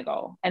boys going to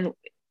go, and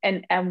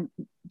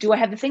do I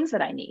have the things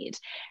that I need,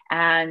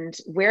 and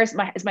is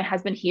my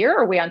husband here,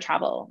 or are we on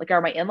travel, like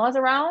are my in-laws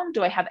around,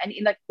 do I have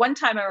any, like one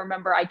time I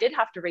remember I did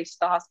have to race to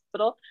the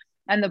hospital,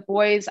 and the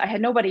boys, I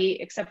had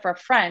nobody except for a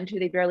friend who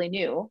they barely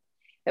knew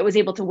that was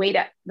able to wait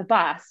at the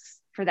bus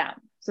for them.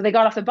 So they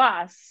got off the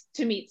bus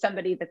to meet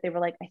somebody that they were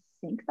like, I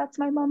think that's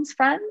my mom's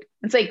friend.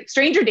 It's like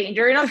stranger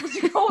danger. You're not supposed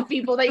to go with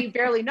people that you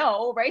barely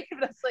know, right?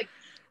 But it's like,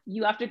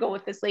 you have to go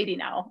with this lady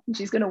now, and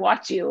she's going to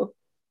watch you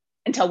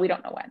until we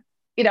don't know when,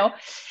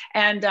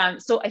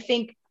 And so I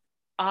think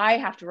I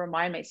have to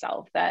remind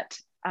myself that,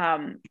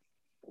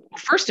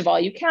 first of all,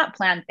 you can't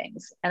plan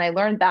things. And I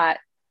learned that,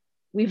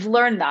 we've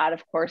learned that,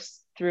 of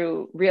course,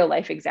 through real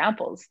life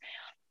examples,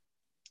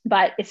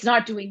 but it's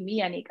not doing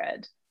me any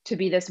good to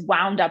be this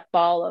wound up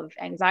ball of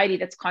anxiety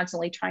that's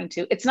constantly trying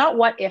to, it's not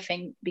what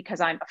ifing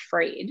because I'm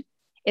afraid.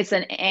 It's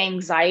an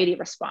anxiety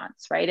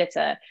response, right?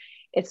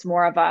 It's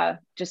more of a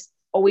just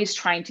always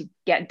trying to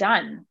get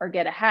done or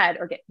get ahead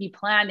or be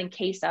planned in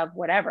case of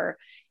whatever.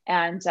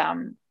 And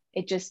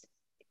it just,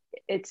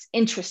 it's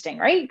interesting,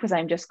 right? Because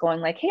I'm just going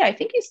like, hey, I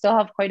think you still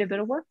have quite a bit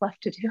of work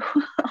left to do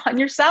on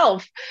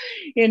yourself.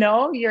 And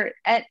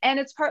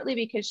it's partly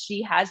because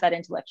she has that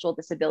intellectual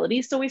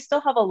disability. So we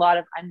still have a lot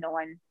of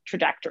unknown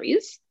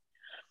trajectories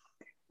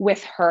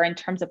with her in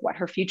terms of what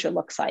her future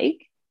looks like.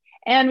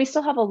 And we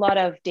still have a lot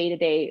of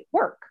day-to-day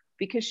work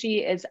because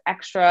she's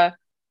extra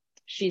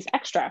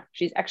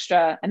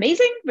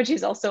amazing, but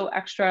she's also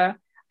extra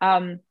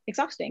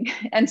exhausting.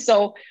 And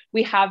so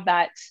we have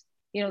that,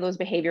 those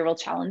behavioral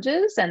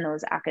challenges and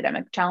those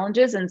academic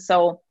challenges. And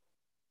so,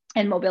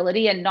 and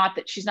mobility, and not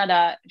that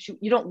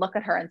you don't look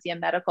at her and see a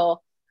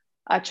medical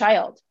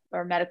child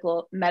or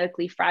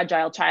medically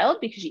fragile child,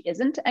 because she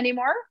isn't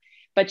anymore,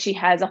 but she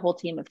has a whole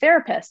team of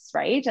therapists,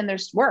 right? And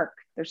there's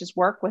just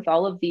work with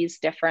all of these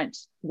different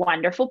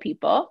wonderful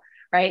people,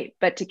 right?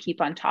 But to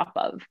keep on top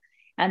of,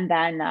 and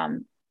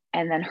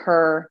then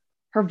her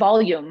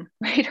volume,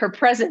 right? Her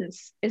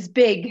presence is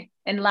big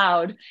and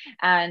loud,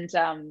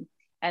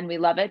 and we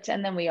love it.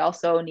 And then we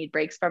also need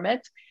breaks from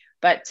it.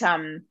 But I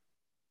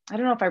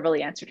don't know if I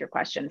really answered your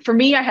question. For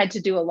me, I had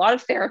to do a lot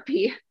of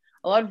therapy,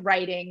 a lot of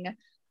writing,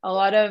 a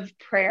lot of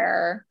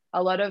prayer,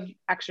 a lot of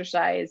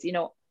exercise,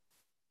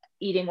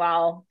 eating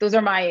well.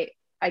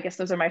 I guess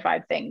those are my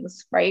 5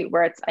 things, right?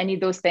 Where I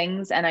need those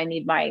things, and I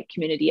need my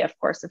community, of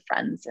course, of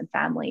friends and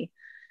family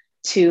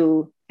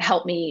to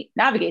help me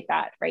navigate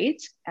that,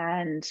 right?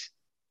 And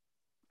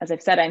as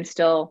I've said, I'm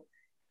still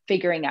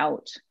figuring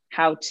out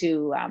how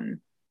to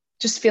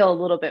just feel a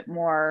little bit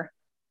more,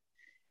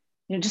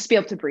 just be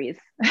able to breathe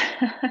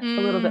a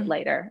little bit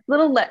lighter,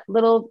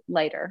 little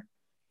lighter.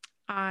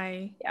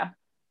 I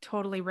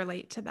totally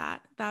relate to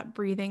that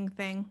breathing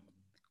thing,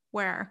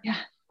 where yeah.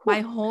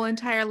 my whole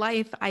entire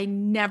life, I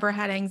never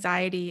had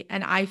anxiety.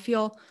 And I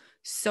feel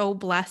so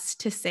blessed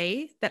to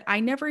say that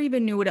I never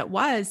even knew what it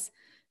was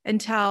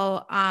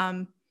until,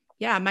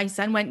 my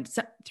son went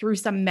through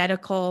some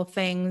medical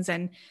things,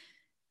 and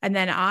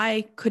then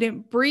I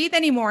couldn't breathe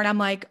anymore. And I'm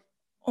like,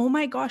 oh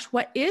my gosh,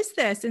 what is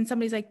this? And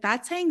somebody's like,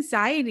 that's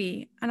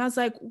anxiety. And I was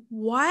like,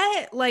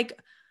 what? Like,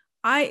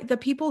 the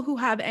people who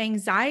have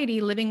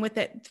anxiety living with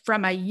it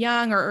from a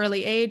young or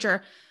early age,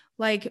 or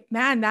like,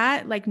 man,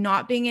 that like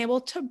not being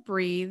able to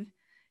breathe,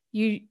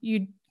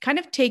 you kind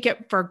of take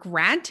it for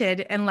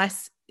granted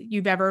unless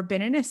you've ever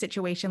been in a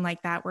situation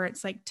like that, where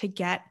it's like to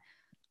get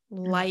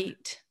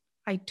light.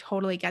 I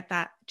totally get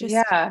that. Just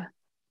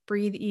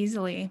breathe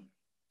easily.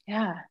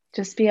 Yeah.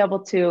 Just be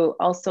able to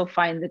also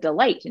find the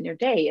delight in your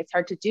day. It's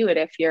hard to do it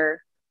if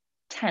you're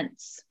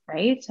tense,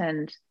 right?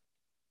 And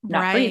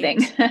not breathing.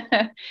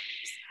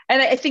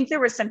 And I think there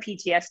was some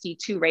PTSD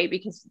too, right?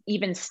 Because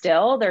even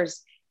still,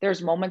 there's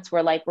moments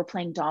where like we're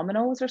playing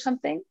dominoes or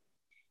something,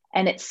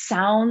 and it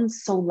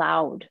sounds so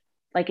loud.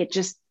 Like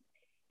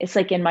it's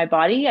like in my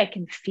body, I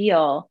can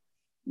feel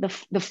the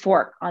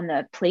fork on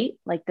the plate,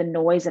 like the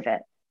noise of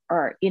it,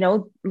 or,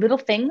 little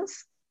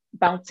things,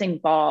 bouncing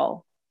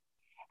ball.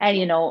 And,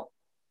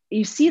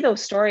 you see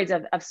those stories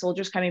of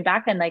soldiers coming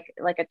back, and like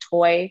a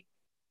toy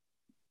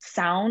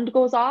sound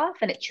goes off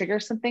and it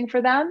triggers something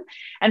for them.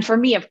 And for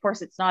me, of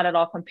course, it's not at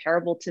all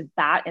comparable to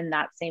that in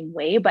that same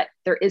way, but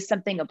there is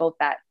something about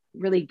that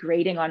really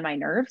grating on my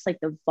nerves, like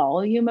the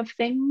volume of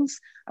things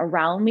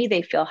around me,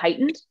 they feel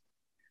heightened,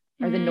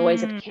 or the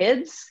noise of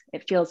kids,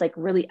 it feels like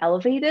really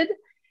elevated.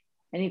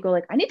 And you go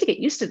like, I need to get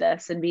used to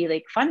this and be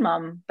like fun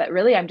mom. But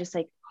really, I'm just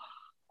like,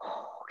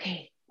 oh,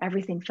 okay,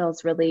 everything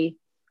feels really,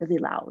 really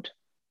loud.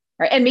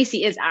 Right. And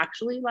Macy is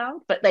actually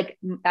loud, but like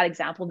that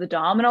example, the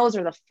dominoes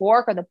or the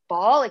fork or the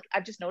ball, like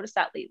I've just noticed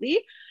that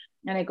lately.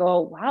 And I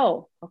go,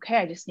 wow, okay,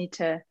 I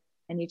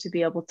need to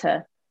be able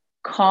to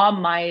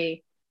calm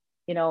my,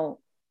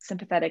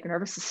 sympathetic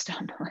nervous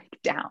system like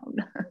down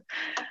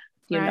a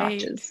few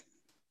notches.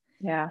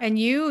 Yeah. And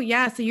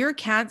so your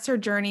cancer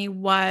journey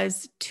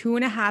was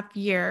 2.5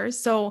 years.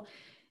 So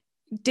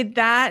did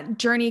that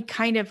journey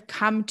kind of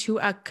come to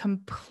a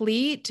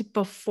complete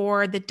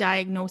before the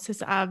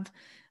diagnosis of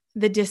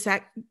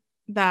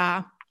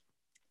the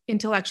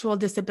intellectual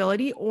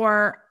disability,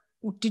 or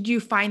did you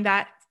find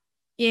that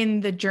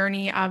in the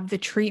journey of the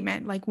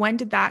treatment? Like, when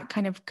did that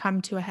kind of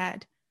come to a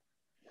head?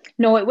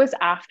 No, it was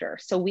after.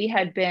 So we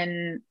had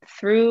been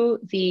through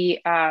the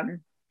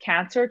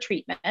cancer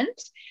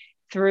treatment,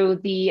 through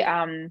the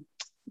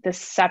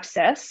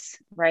sepsis,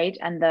 right,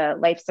 and the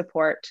life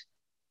support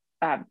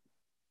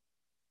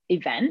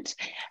event,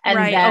 and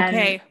then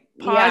okay,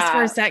 pause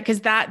for a sec,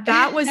 because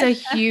that was a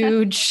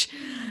huge.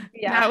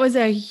 That was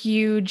a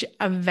huge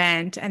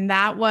event. And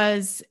that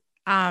was,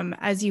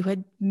 as you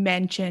had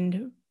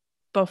mentioned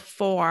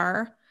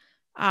before,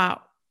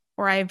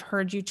 or I've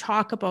heard you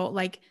talk about,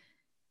 like,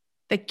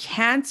 the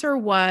cancer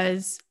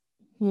was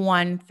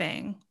one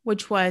thing,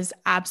 which was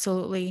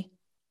absolutely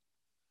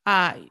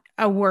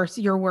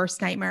your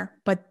worst nightmare.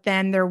 But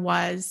then there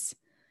was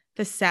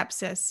the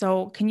sepsis.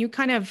 So can you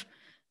kind of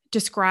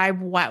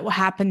describe what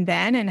happened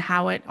then and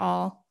how it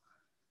all?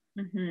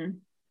 Mm-hmm.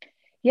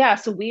 Yeah,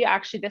 so we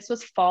actually, this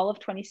was fall of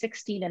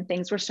 2016 and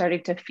things were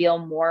starting to feel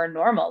more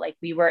normal. Like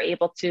we were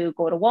able to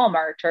go to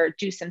Walmart or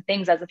do some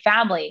things as a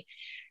family.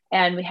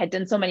 And we had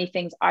done so many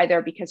things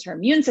either because her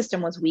immune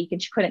system was weak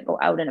and she couldn't go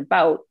out and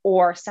about,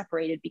 or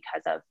separated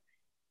because of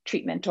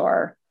treatment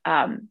or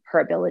her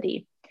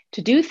ability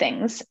to do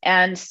things.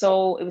 And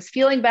so it was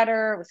feeling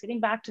better, was getting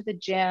back to the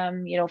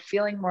gym,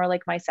 feeling more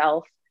like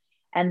myself.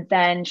 And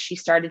then she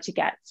started to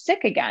get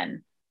sick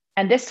again.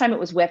 And this time it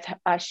was with,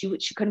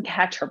 she couldn't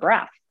catch her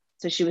breath.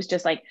 So she was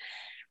just like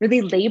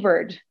really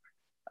labored.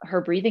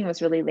 Her breathing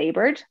was really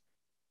labored.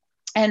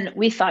 And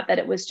we thought that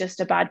it was just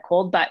a bad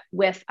cold, but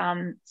with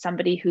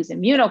somebody who's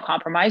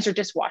immunocompromised, or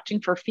just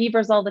watching for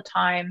fevers all the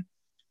time.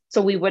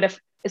 So we would have,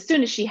 as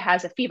soon as she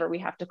has a fever, we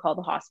have to call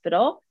the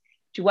hospital.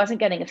 She wasn't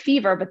getting a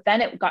fever, but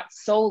then it got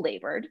so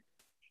labored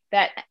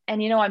that,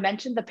 and I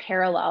mentioned the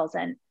parallels,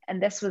 and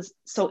this was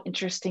so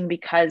interesting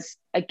because,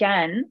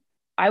 again,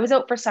 I was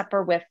out for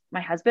supper with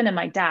my husband and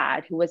my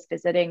dad, who was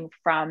visiting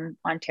from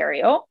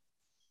Ontario,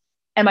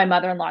 and my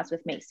mother-in-law's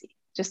with Macy,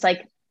 just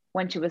like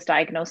when she was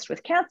diagnosed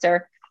with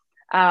cancer.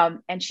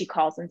 And she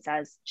calls and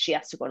says she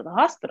has to go to the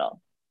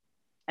hospital.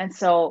 And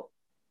so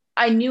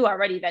I knew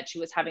already that she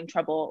was having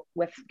trouble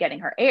with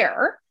getting her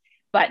air,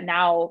 but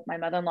now my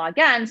mother-in-law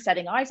again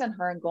setting eyes on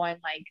her and going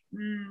like,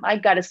 my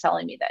gut is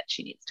telling me that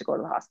she needs to go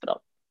to the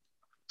hospital.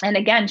 And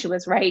again, she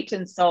was right.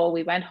 And so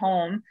we went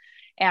home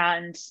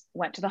and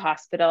went to the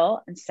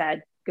hospital and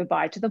said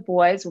goodbye to the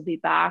boys. We'll be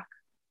back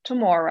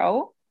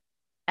tomorrow.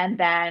 And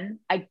then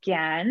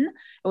again,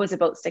 it was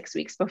about 6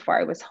 weeks before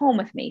I was home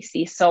with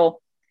Macy. So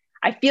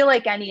I feel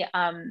like any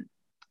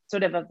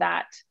sort of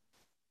that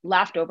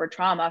leftover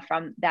trauma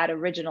from that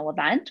original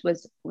event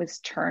was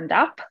turned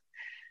up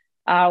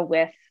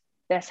with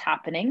this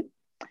happening.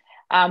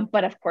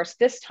 But of course,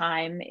 this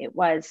time it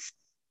was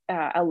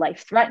a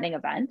life-threatening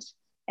event.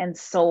 And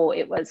so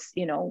it was,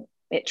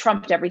 it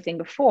trumped everything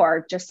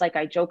before, just like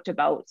I joked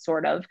about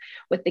sort of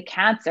with the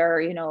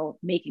cancer,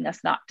 making us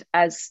not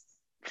as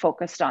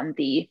focused on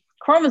the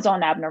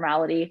chromosome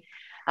abnormality.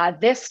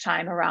 This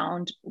time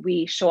around,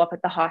 we show up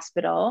at the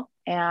hospital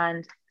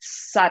and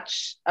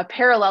such a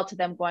parallel to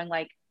them going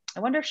like,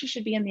 I wonder if she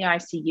should be in the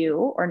ICU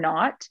or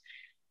not.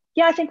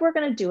 Yeah, I think we're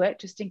going to do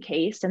it just in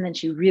case. And then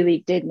she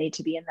really did need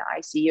to be in the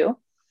ICU.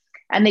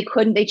 And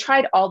they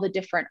tried all the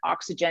different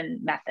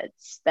oxygen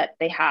methods that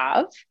they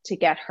have to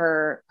get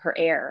her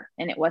air,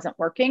 and it wasn't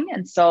working.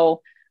 And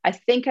so I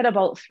think at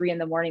about 3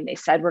 a.m, they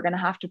said, we're going to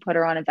have to put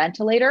her on a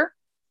ventilator,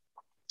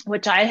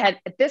 which at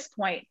this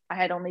point, I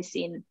had only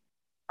seen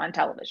on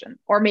television,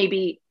 or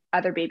maybe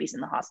other babies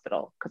in the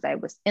hospital, because I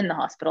was in the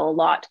hospital a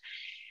lot,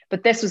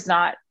 but this was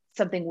not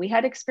something we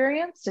had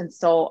experienced. And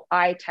so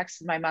I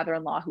texted my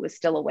mother-in-law, who was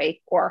still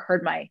awake, or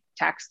heard my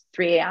text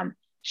 3 a.m.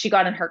 She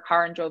got in her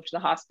car and drove to the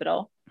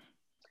hospital.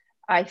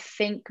 I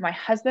think my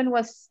husband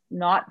was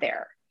not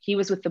there. He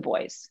was with the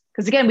boys.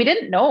 Because again, we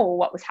didn't know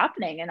what was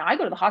happening. And I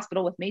go to the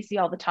hospital with Macy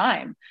all the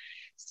time.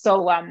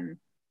 So,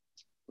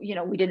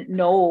 we didn't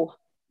know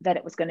that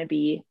it was going to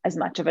be as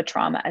much of a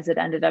trauma as it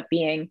ended up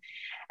being.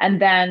 And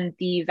then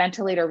the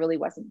ventilator really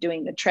wasn't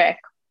doing the trick.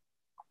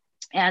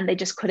 And they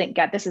just couldn't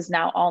get, this is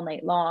now all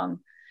night long.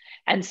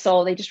 And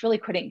so they just really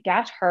couldn't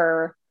get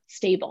her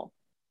stable.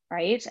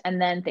 Right. And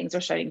then things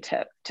were starting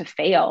to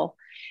fail.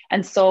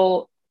 And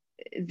so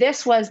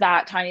this was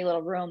that tiny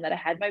little room that I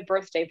had my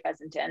birthday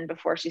present in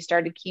before she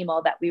started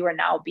chemo, that we were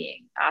now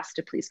being asked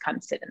to please come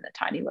sit in the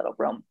tiny little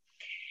room.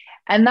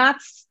 And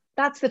that's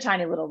the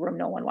tiny little room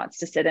no one wants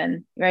to sit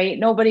in, right?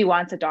 Nobody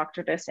wants a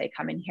doctor to say,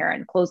 come in here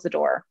and close the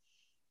door.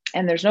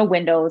 And there's no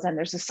windows, and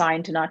there's a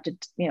sign to not to,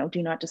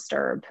 do not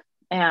disturb.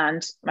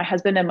 And my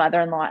husband and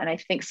mother-in-law, and I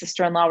think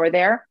sister-in-law, were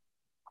there.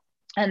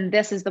 And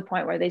this is the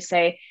point where they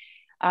say,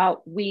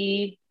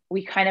 we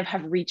kind of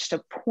have reached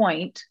a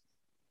point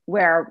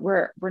where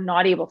we're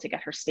not able to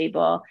get her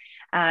stable,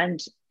 and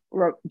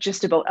we're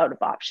just about out of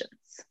options.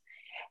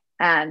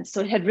 And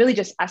so it had really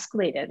just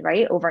escalated,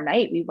 right?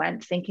 Overnight, we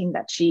went thinking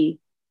that she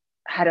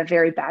had a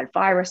very bad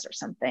virus or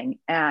something.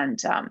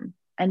 And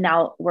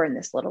now we're in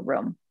this little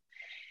room.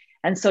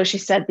 And so she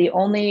said the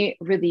only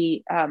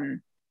really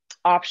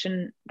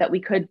option that we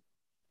could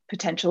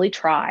potentially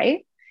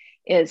try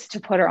is to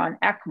put her on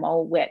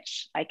ECMO,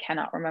 which I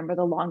cannot remember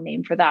the long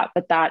name for that,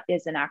 but that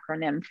is an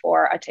acronym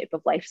for a type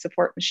of life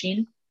support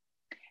machine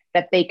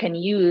that they can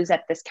use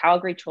at this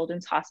Calgary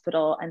Children's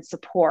Hospital and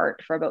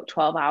support for about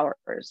 12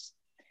 hours.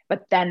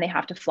 But then they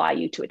have to fly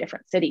you to a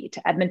different city,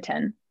 to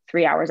Edmonton,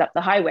 3 hours up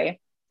the highway,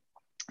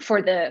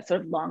 for the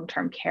sort of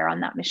long-term care on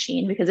that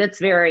machine, because it's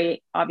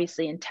very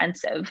obviously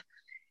intensive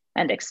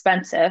and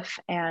expensive.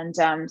 And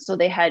so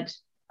they had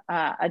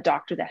a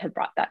doctor that had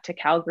brought that to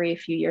Calgary a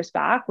few years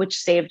back, which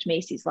saved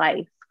Macy's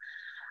life.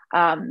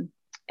 And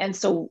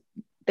so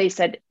they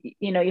said,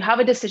 you have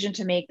a decision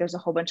to make. There's a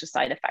whole bunch of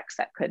side effects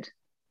that could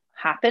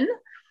happen,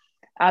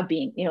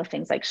 being,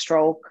 things like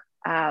stroke.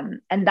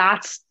 And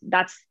that's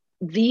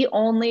the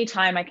only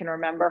time I can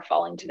remember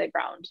falling to the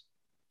ground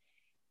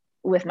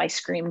with my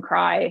scream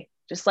cry,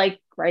 just like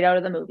right out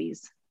of the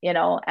movies,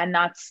 and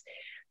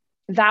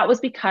that was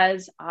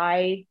because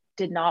I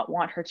did not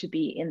want her to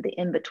be in the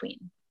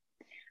in-between.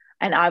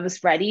 And I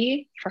was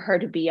ready for her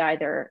to be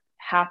either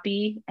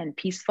happy and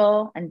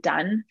peaceful and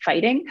done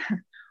fighting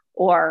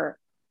or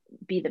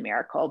be the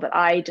miracle. But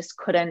I just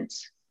couldn't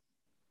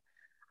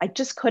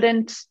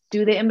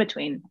do the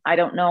in-between. I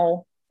don't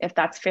know if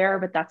that's fair,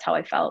 but that's how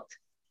I felt.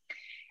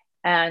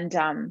 And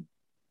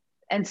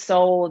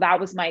so that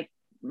was my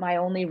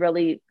only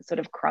really sort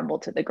of crumble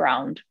to the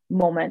ground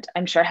moment.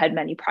 I'm sure I had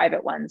many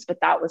private ones,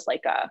 but that was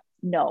like a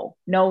no,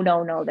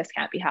 this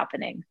can't be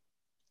happening.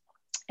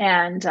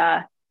 And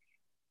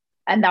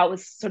that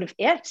was sort of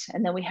it.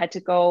 And then we had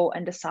to go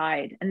and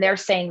decide. And they're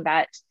saying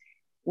that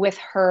with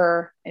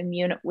her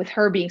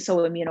being so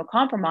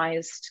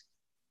immunocompromised,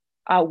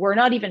 we're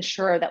not even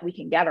sure that we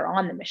can get her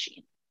on the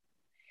machine.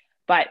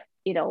 But,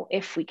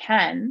 if we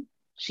can,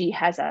 she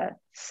has a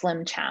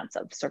slim chance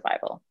of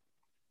survival.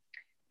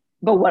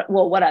 But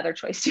what other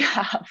choice do you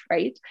have,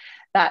 right?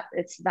 That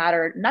it's that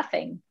or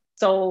nothing.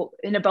 So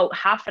in about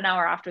half an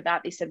hour after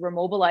that, they said, we're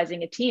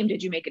mobilizing a team.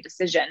 Did you make a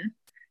decision?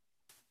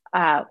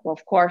 Well,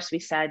 of course we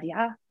said,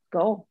 yeah,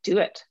 go do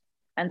it.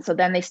 And so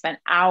then they spent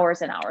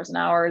hours and hours and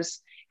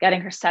hours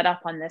getting her set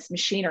up on this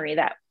machinery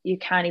that you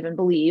can't even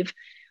believe.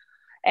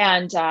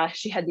 And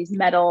she had these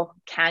metal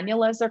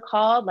cannulas, they're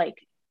called, like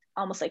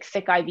almost like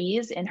thick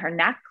IVs in her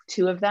neck,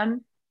 2 of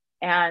them.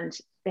 And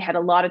they had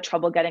a lot of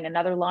trouble getting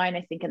another line,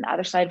 I think, in the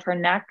other side of her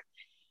neck.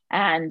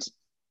 And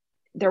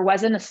there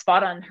wasn't a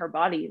spot on her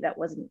body that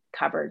wasn't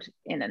covered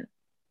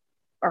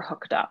or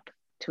hooked up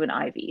to an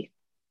IV.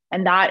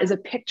 And that is a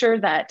picture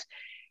that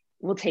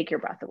will take your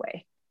breath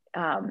away.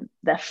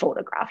 The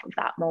photograph of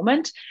that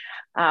moment.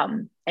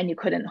 And you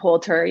couldn't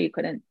hold her. You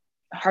couldn't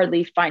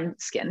hardly find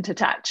skin to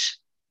touch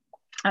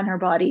on her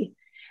body.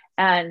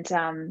 And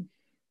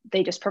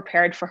they just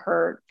prepared for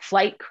her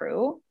flight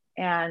crew,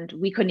 and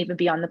we couldn't even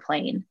be on the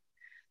plane.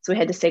 So we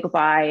had to say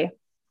goodbye.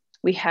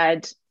 We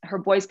had her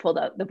boys pulled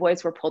out. The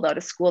boys were pulled out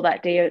of school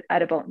that day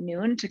at about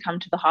noon to come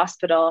to the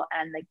hospital,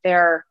 and like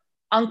their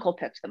uncle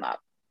picked them up,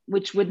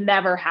 which would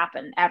never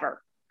happen ever,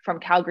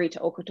 from Calgary to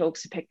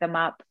Okotoks to pick them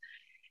up.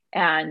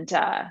 And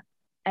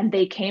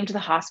they came to the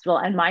hospital,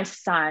 and my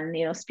son,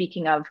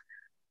 speaking of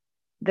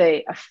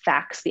the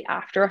effects, the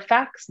after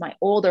effects, my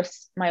older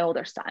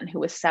son, who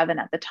was 7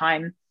 at the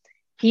time,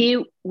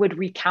 he would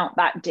recount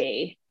that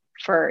day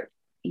for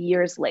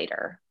years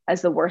later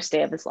as the worst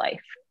day of his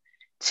life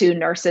to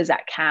nurses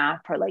at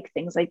camp, or like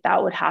things like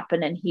that would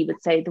happen. And he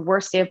would say, the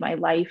worst day of my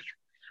life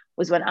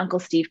was when Uncle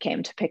Steve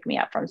came to pick me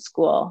up from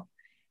school.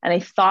 And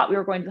I thought we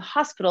were going to the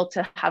hospital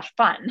to have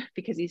fun,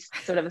 because he's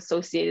sort of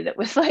associated it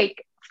with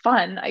like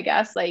fun, I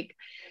guess. Like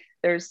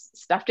there's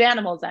stuffed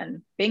animals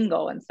and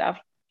bingo and stuff,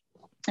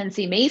 and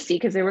see Macy,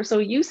 because they were so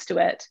used to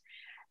it.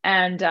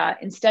 And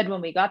instead,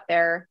 when we got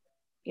there,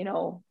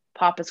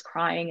 Papa's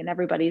crying and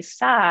everybody's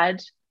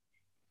sad.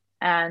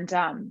 And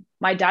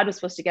my dad was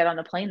supposed to get on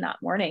a plane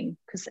that morning,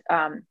 because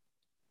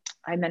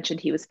I mentioned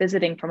he was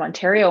visiting from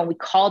Ontario, and we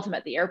called him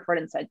at the airport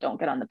and said, don't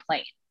get on the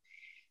plane.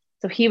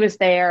 So he was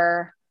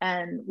there,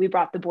 and we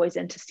brought the boys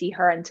in to see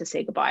her and to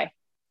say goodbye.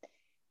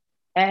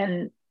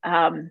 And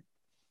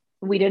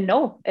we didn't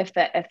know if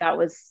that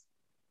was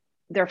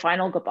their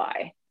final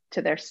goodbye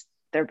to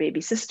their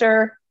baby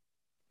sister,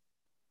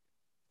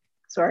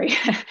 sorry,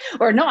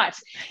 or not.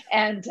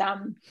 And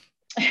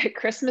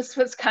Christmas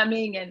was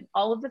coming and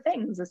all of the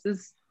things. This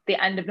is the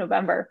end of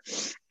November.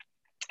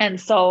 And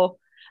so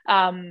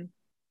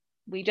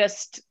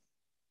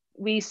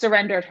we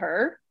surrendered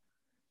her.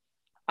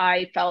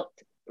 I felt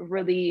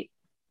really,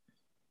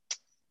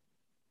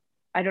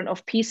 I don't know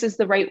if peace is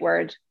the right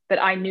word, but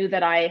I knew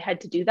that I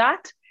had to do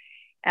that.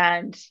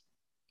 And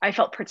I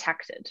felt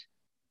protected,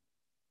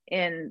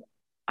 and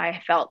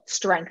I felt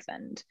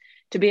strengthened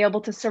to be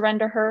able to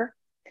surrender her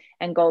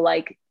and go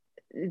like,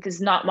 this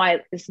is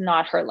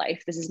not her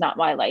life. This is not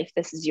my life.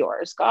 This is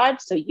yours,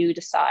 God. So you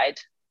decide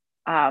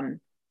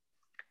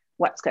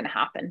what's going to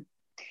happen.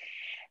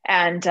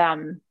 And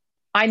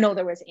I know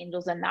there was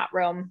angels in that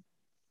room.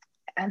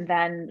 And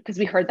then, because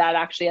we heard that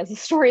actually as a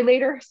story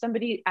later,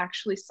 somebody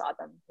actually saw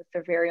them with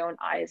their very own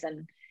eyes.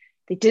 And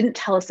they didn't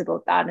tell us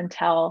about that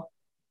until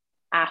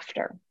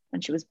after,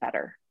 when she was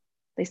better.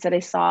 They said, I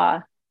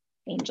saw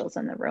angels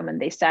in the room, and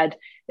they said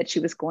that she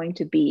was going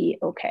to be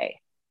okay.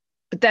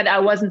 But then I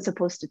wasn't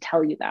supposed to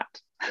tell you that.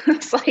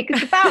 It's like,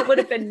 that would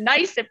have been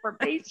nice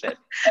information.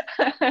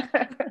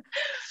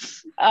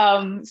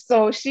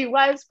 So she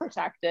was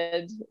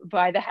protected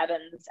by the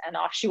heavens, and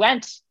off she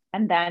went.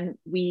 And then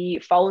we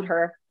followed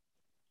her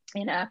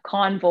in a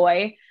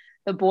convoy.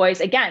 The boys,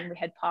 again, we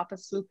had Papa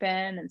swoop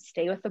in and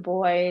stay with the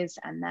boys.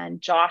 And then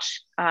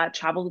Josh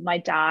traveled with my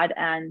dad,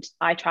 and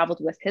I traveled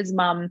with his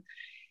mom.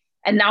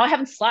 And now I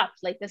haven't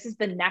slept. Like, this is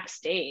the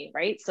next day,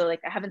 right? So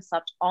like I haven't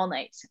slept all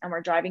night, and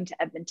we're driving to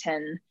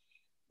Edmonton.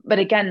 But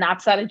again,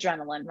 that's that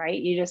adrenaline,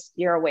 right?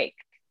 You're awake.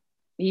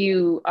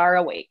 You are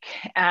awake.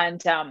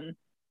 And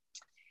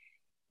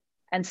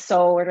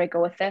so where do I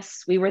go with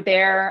this? We were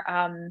there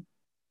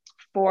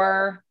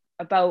for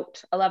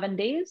about 11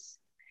 days.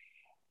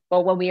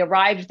 But when we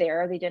arrived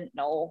there, they didn't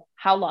know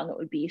how long it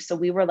would be. So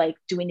we were like,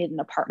 do we need an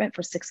apartment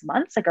for 6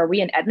 months? Like, are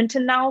we in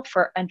Edmonton now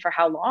and for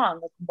how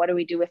long? Like, what do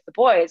we do with the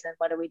boys? And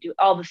what do we do?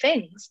 All the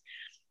things.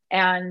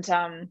 And,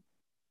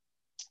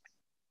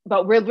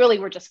 but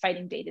we're just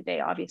fighting day to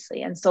day,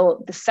 obviously. And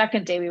so the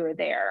second day we were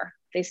there,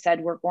 they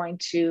said,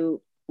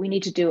 we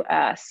need to do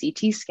a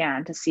CT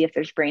scan to see if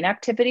there's brain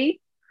activity.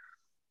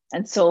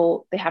 And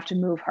so they have to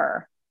move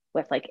her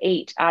with like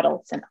 8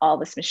 adults and all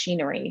this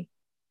machinery,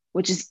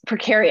 which is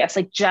precarious,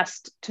 like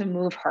just to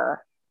move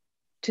her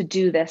to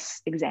do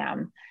this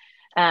exam.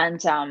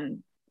 And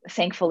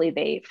thankfully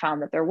they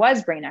found that there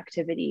was brain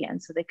activity.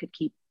 And so they could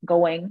keep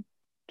going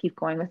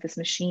with this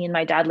machine.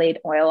 My dad laid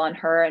oil on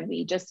her, and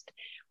we just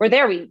were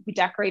there. We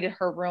decorated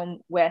her room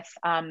with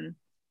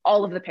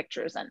all of the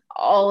pictures and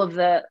all of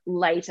the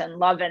light and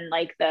love and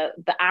like the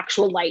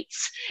actual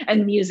lights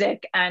and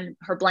music and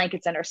her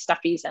blankets and her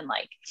stuffies and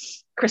like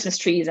Christmas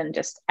trees and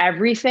just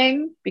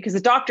everything, because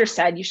the doctor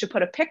said you should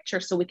put a picture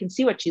so we can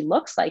see what she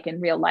looks like in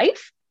real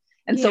life.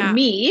 And so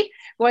me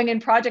going in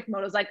project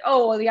mode was like,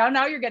 oh, well, yeah,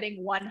 now you're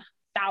getting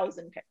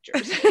 1,000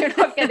 pictures. You're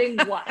not getting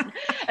one.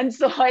 And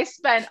so I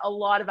spent a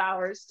lot of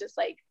hours just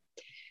like,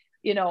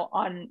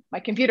 on my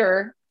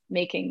computer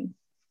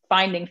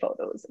finding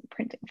photos and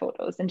printing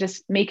photos and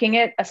just making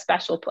it a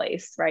special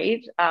place,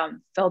 right?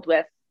 Filled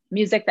with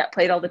music that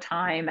played all the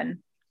time. And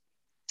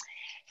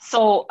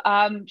so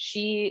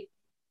she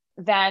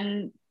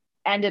then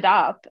ended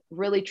up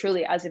really,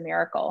 truly as a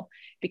miracle,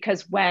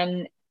 because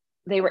when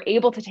they were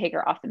able to take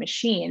her off the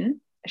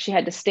machine, she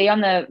had to stay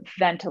on the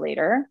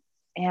ventilator,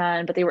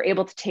 but they were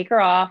able to take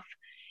her off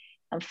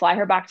and fly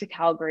her back to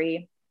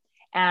Calgary.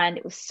 And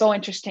it was so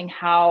interesting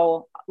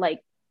how,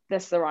 like,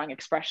 this is the wrong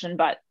expression,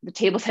 but the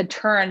tables had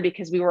turned,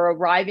 because we were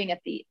arriving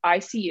at the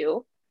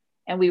ICU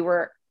and we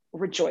were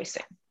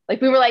rejoicing.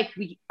 Like,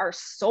 we are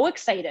so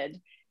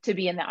excited to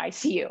be in the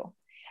ICU.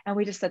 And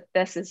we just said,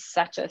 this is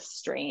such a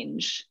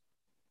strange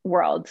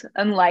world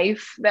and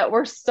life that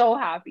we're so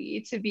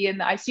happy to be in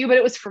the ICU, but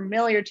it was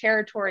familiar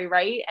territory,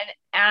 right?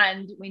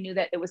 And we knew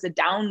that it was a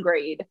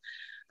downgrade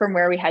from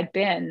where we had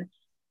been.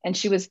 And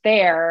she was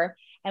there,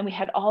 and we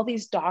had all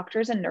these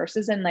doctors and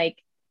nurses and like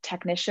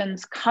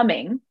technicians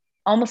coming,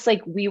 almost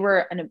like we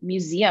were in a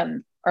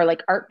museum or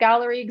like art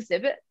gallery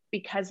exhibit,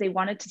 because they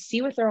wanted to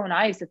see with their own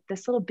eyes that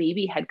this little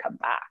baby had come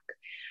back.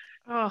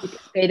 Oh.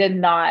 They did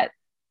not,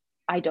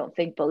 I don't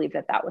think, believe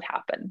that would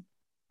happen.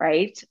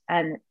 Right.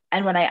 And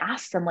when I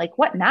asked them, like,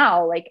 what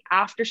now? Like,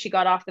 after she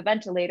got off the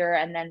ventilator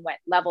and then went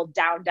level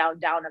down of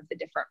the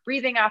different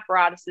breathing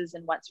apparatuses.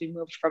 And once we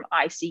moved from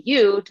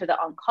ICU to the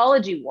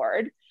oncology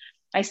ward,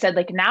 I said,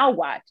 like, now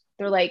what?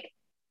 They're like,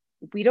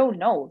 we don't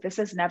know. This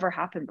has never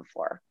happened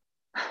before.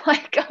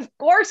 Like, of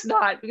course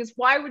not, because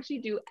why would she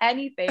do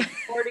anything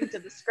according to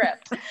the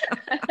script?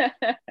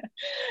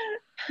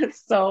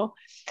 So,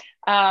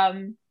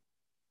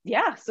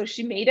 so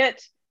she made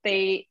it.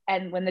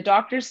 And when the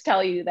doctors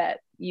tell you that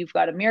you've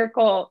got a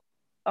miracle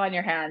on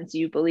your hands,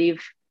 you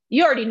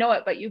already know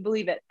it, but you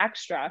believe it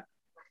extra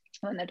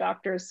when the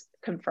doctors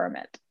confirm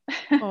it.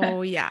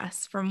 Oh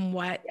yes. From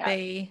what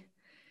they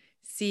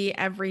see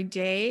every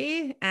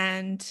day,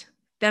 and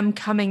them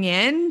coming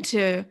in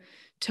to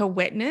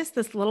witness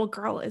this little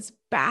girl is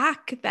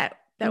back, that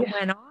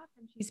went off,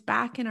 and she's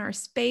back in our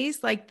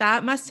space. Like,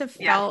 that must have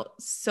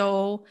felt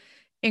so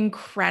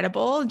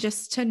incredible,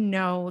 just to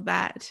know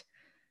that,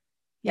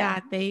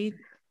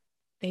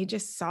 they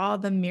just saw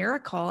the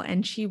miracle,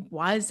 and she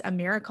was a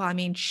miracle. I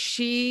mean,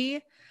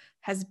 she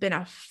has been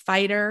a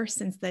fighter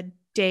since the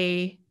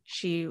day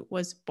she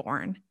was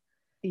born.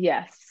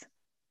 Yes.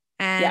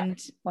 And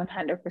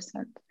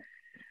 100%.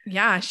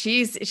 Yeah,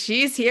 she's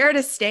here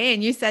to stay.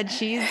 And you said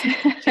she's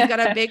got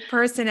a big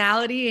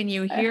personality, and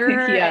you hear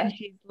her and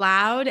she's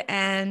loud,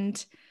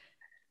 and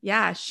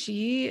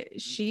she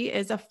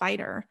is a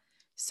fighter.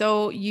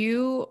 So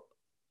you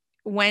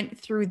went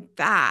through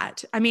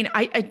that. I mean,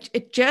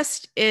 it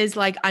just is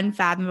like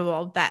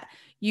unfathomable that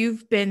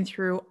you've been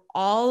through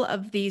all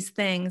of these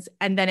things,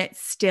 and then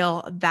it's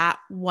still, that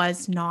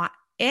was not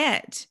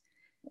it.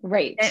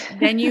 Right. And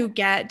then you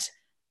get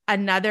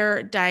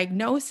another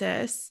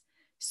diagnosis.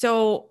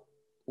 So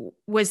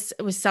was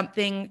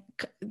something,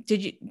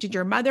 did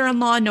your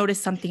mother-in-law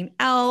notice something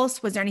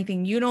else? Was there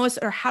anything you noticed,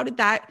 or how did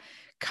that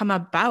come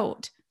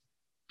about?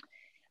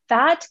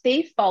 That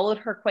they followed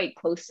her quite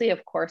closely,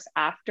 of course,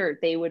 after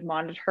they would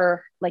monitor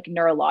her like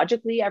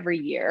neurologically every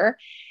year.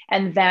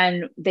 And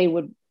then they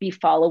would be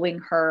following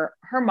her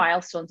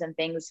milestones and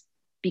things,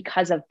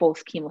 because of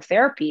both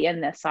chemotherapy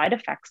and the side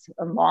effects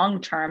and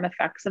long-term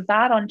effects of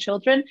that on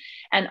children,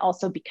 and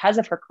also because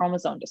of her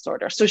chromosome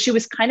disorder. So she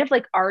was kind of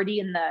like already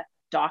in the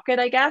docket,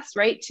 I guess,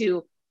 right,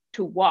 to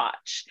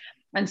watch.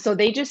 And so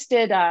they just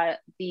did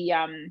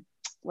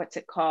what's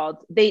it called?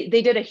 They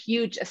did a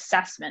huge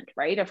assessment,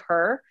 right, of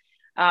her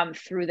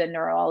through the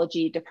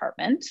neurology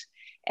department.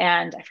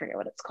 And I forget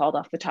what it's called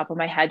off the top of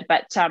my head,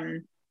 but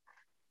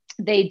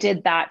they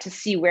did that to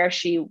see where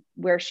she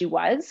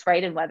was,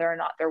 right, and whether or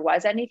not there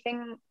was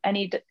anything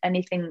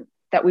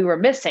that we were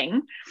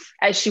missing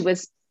as she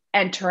was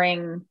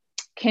entering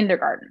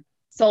kindergarten.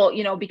 So,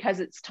 because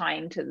it's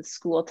tying to the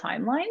school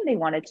timeline, they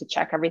wanted to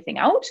check everything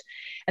out.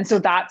 And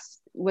so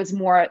was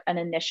more an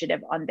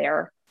initiative on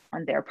their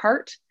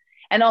part.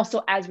 And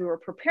also, as we were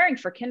preparing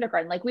for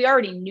kindergarten, like we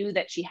already knew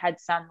that she had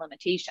some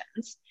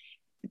limitations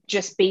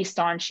just based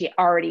on she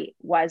already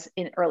was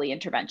in early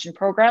intervention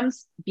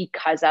programs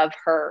because of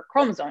her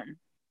chromosome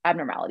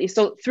abnormality.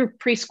 So through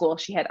preschool,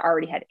 she had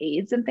already had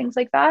AIDS and things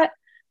like that.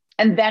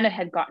 And then it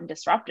had gotten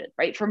disrupted,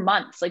 right? For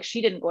months. Like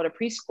she didn't go to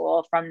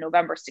preschool from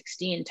November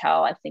 16 till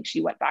I think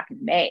she went back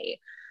in May.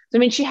 So, I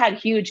mean, she had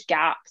huge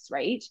gaps,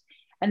 right?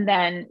 And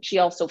then she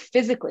also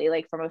physically,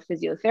 like from a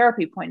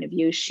physiotherapy point of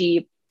view,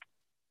 she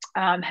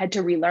had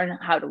to relearn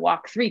how to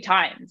walk 3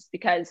 times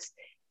because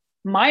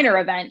minor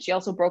event, she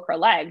also broke her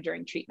leg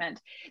during treatment.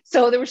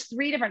 So there was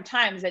 3 different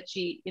times that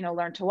she,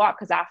 learned to walk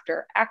because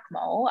after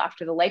ECMO,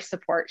 after the life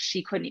support,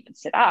 she couldn't even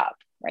sit up,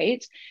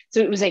 right? So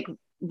it was like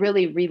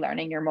really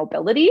relearning your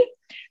mobility.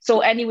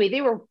 So anyway,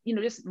 they were,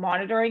 just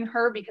monitoring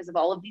her because of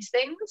all of these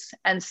things.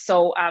 And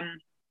so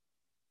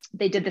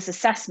they did this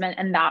assessment,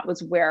 and that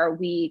was where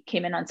we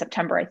came in on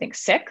September, I think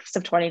 6th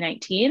of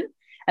 2019.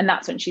 And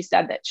that's when she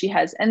said that she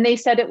has, and they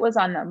said it was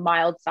on the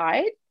mild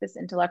side, this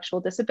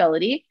intellectual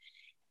disability,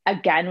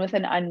 again, with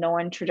an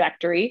unknown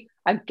trajectory,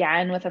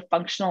 again, with a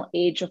functional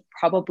age of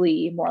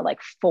probably more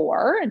like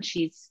 4, and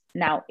she's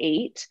now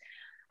 8.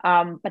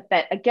 But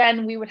that,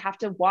 again, we would have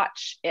to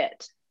watch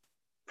it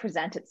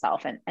present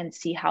itself and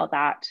see how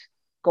that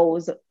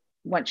goes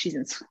once she's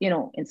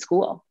in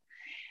school.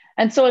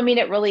 And so, I mean,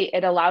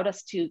 it allowed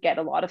us to get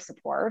a lot of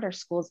support. Our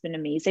school's been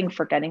amazing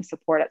for getting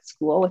support at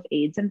school with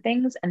AIDS and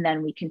things. And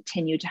then we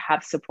continue to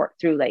have support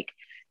through like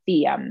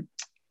the,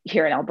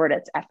 here in Alberta,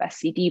 it's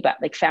FSCD, but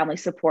like family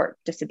support,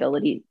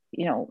 disability,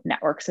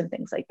 networks and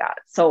things like that.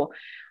 So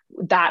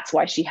that's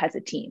why she has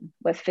a team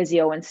with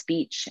physio and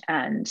speech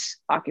and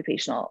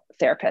occupational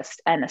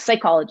therapist and a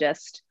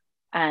psychologist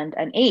and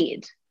an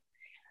aide.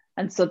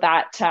 And so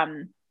that,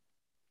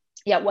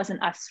 it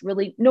wasn't us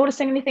really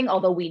noticing anything,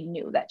 although we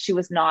knew that she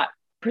was not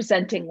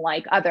presenting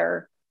like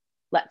other,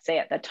 let's say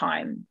at the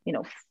time,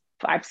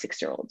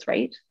 5-6-year-olds,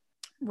 right?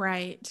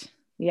 Right.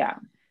 Yeah.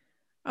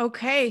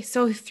 Okay.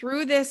 So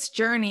through this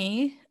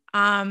journey,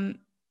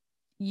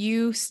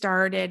 you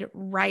started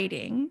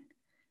writing,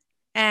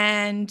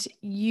 and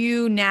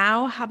you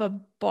now have a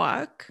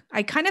book.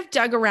 I kind of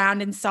dug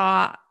around and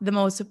saw the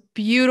most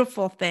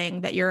beautiful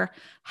thing that your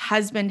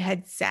husband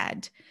had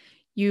said.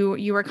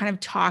 You were kind of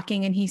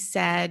talking, and he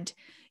said,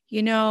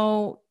 you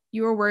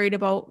were worried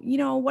about,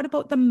 what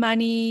about the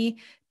money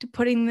to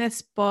putting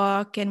this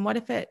book? And what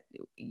if it,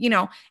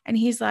 and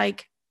he's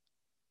like,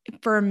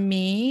 for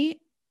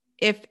me,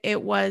 if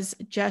it was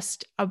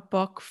just a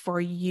book for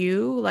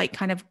you, like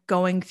kind of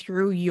going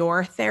through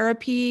your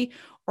therapy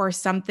or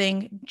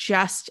something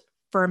just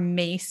for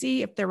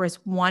Macy, if there was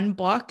one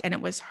book and it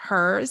was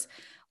hers,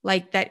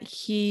 like that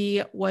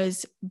he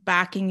was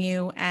backing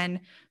you and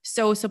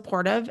so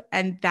supportive.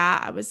 And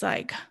that I was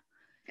like,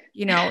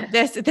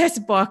 this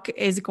book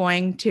is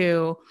going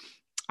to,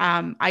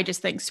 I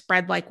just think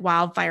spread like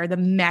wildfire. The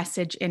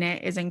message in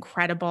it is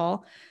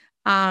incredible.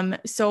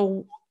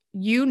 So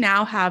you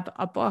now have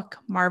a book,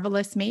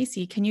 Marvelous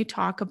Macy. Can you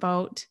talk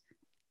about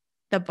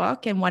the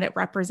book and what it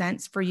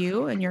represents for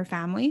you and your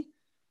family?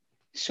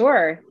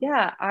 Sure.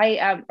 Yeah.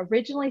 I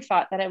originally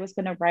thought that I was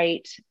going to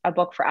write a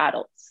book for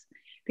adults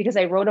because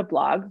I wrote a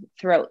blog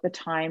throughout the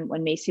time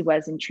when Macy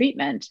was in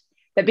treatment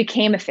that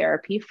became a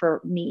therapy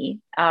for me.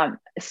 It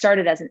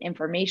started as an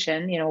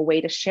information, a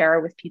way to share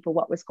with people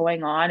what was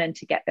going on and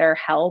to get their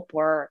help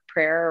or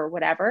prayer or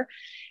whatever.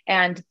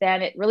 And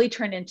then it really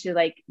turned into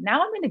like,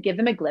 now I'm going to give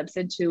them a glimpse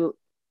into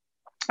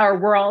our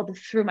world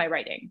through my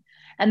writing.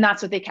 And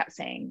that's what they kept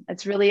saying.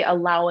 It's really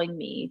allowing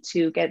me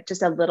to get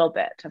just a little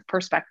bit of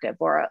perspective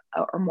or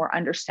more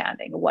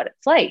understanding of what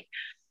it's like.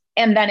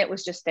 And then it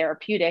was just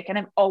therapeutic. And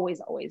I've always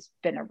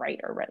been a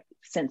writer, right,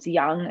 since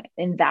young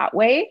in that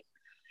way.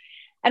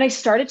 And I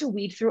started to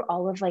weed through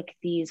all of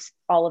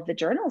the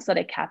journals that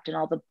I kept and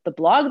all the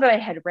blog that I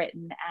had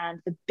written and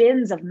the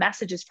bins of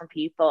messages from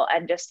people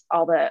and just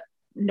all the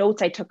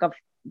notes I took of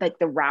like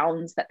the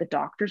rounds that the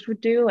doctors would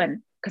do.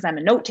 And because I'm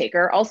a note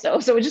taker also.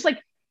 So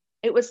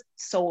it was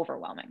so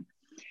overwhelming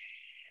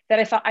that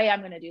I thought I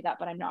am going to do that,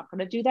 but I'm not going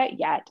to do that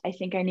yet. I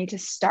think I need to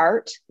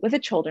start with a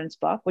children's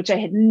book, which I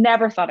had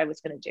never thought I was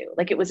going to do.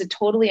 Like it was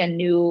a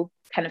new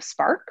kind of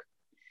spark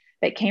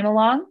that came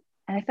along.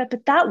 And I thought,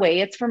 but that way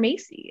it's for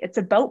Macy. It's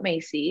about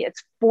Macy.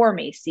 It's for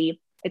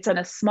Macy. It's on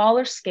a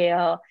smaller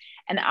scale.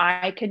 And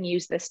I can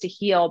use this to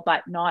heal,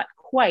 but not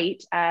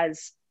quite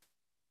as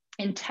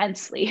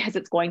intensely as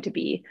it's going to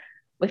be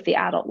with the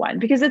adult one,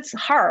 because it's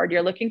hard.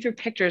 You're looking through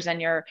pictures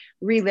and you're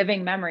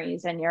reliving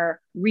memories and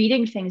you're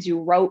reading things you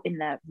wrote in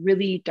the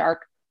really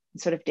dark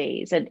sort of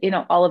days. And,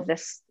 all of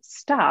this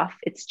stuff,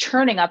 it's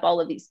churning up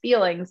all of these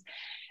feelings.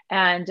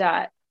 And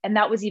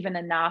that was even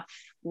enough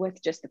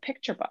with just the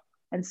picture book.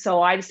 And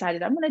so I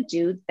decided I'm going to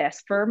do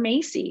this for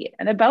Macy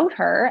and about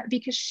her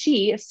because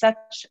she is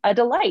such a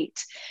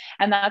delight.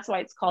 And that's why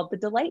it's called The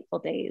Delightful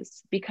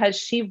Days, because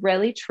she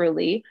really,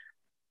 truly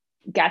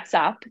gets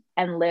up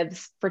and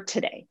lives for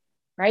today,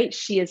 right?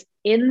 She is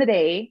in the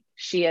day.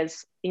 She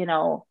is,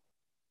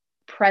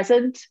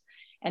 present,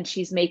 and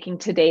she's making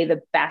today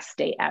the best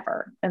day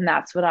ever. And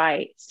that's what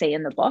I say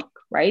in the book,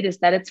 right? Is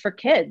that it's for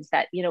kids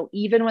that,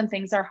 even when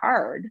things are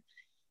hard,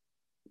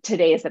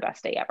 today is the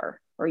best day ever,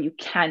 or you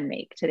can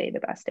make today the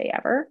best day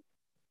ever,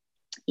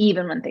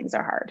 even when things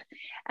are hard.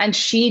 And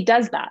she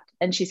does that.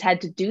 And she's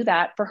had to do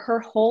that for her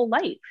whole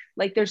life.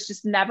 Like there's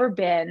just never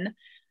been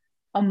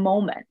a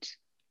moment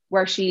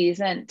where she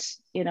isn't,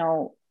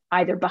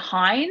 either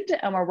behind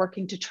and we're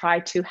working to try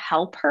to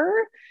help her,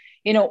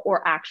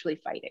 or actually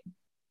fighting.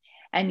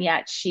 And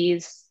yet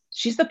she's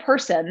the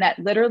person that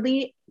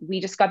literally, we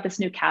just got this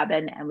new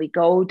cabin and we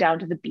go down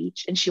to the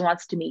beach and she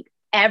wants to meet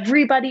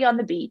everybody on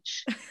the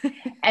beach.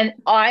 And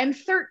I'm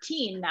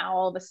 13 now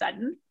all of a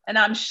sudden, and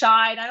I'm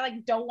shy and I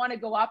don't want to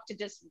go up to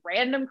just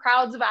random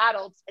crowds of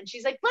adults. And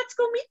she's like, let's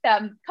go meet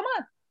them. Come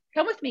on,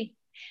 come with me.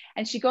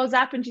 And she goes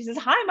up and she says,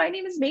 hi, my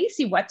name is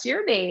Macy. What's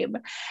your name?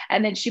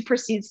 And then she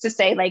proceeds to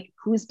say,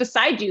 who's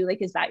beside you?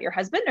 Is that your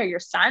husband or your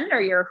son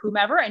or your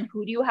whomever? And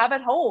who do you have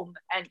at home?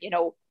 And,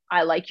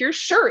 I like your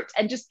shirt.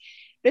 And just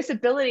this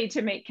ability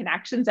to make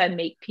connections and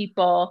make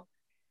people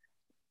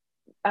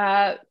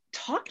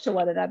talk to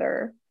one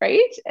another,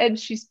 right? And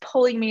she's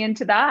pulling me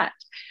into that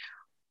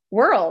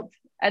world.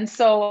 And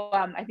so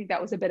I think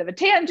that was a bit of a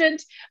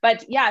tangent,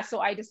 but yeah, so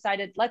I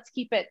decided let's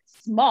keep it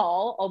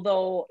small,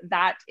 although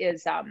that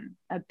is a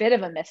bit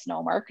of a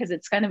misnomer because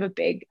it's kind of a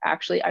big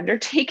actually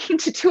undertaking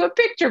to do a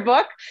picture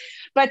book,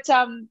 but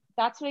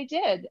that's what I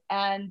did.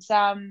 And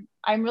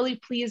I'm really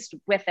pleased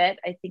with it.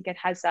 I think it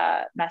has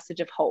a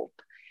message of hope,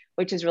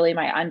 which is really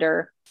my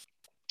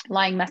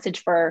underlying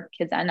message for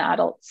kids and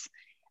adults,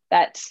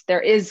 that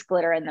there is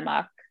glitter in the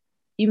muck.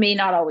 You may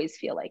not always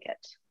feel like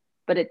it,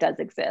 but it does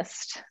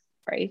exist.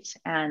 Right.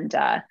 And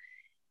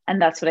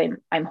that's what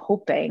I'm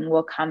hoping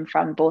will come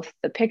from both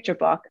the picture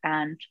book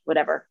and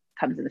whatever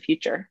comes in the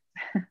future.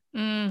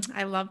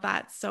 I love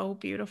that. So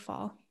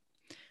beautiful.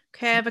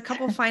 Okay. I have a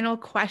couple final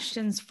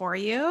questions for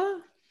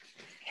you.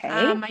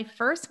 Okay. My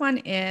first one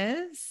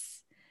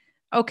is,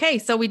 okay,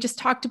 so we just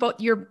talked about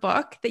your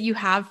book that you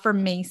have for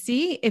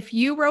Macy. If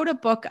you wrote a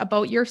book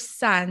about your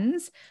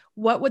sons,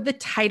 what would the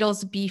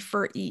titles be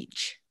for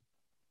each?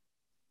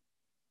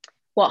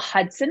 Well,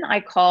 Hudson, I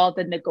call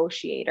the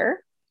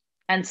negotiator,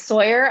 and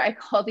Sawyer, I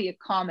call the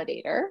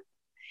accommodator.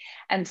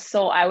 And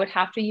so I would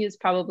have to use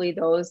probably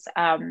those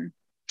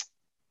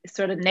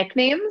sort of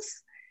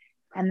nicknames.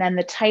 And then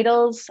the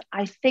titles,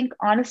 I think,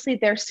 honestly,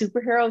 they're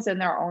superheroes in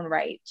their own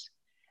right.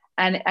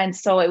 And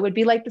so it would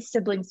be like the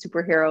sibling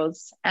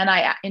superheroes. And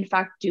I, in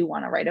fact, do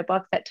want to write a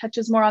book that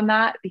touches more on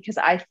that, because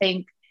I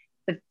think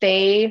that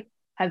they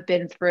have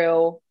been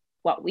through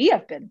what we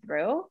have been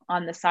through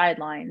on the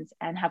sidelines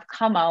and have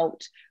come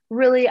out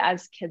really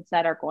as kids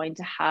that are going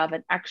to have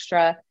an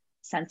extra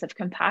sense of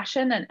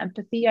compassion and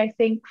empathy, I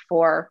think,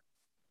 for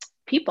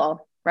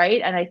people,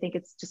 right? And I think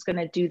it's just going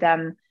to do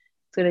them,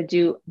 it's going to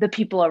do the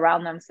people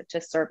around them such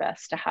a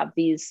service to have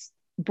these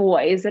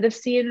boys that have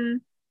seen,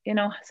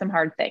 some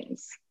hard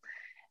things.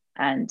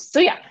 And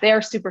so, yeah, they're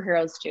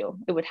superheroes too.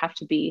 It would have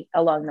to be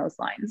along those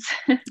lines.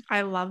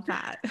 I love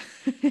that.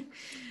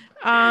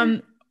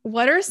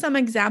 What are some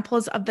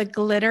examples of the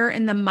glitter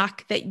in the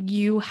muck that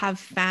you have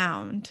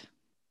found?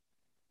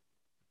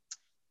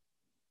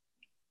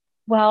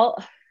 Well,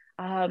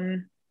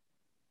 for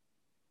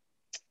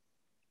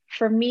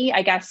me,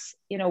 I guess,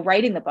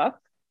 writing the book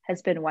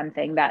has been one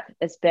thing that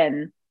has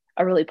been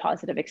a really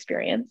positive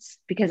experience,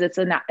 because it's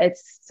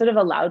sort of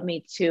allowed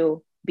me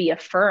to be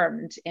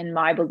affirmed in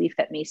my belief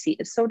that Macy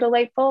is so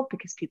delightful,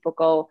 because people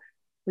go,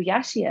 well,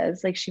 yeah, she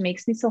is. She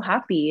makes me so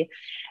happy.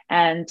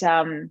 And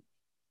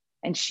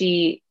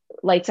she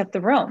lights up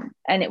the room.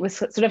 And it was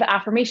sort of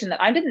affirmation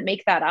that I didn't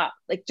make that up.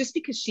 Just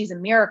because she's a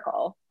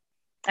miracle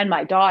and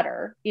my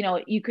daughter,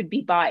 you could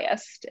be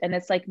biased. And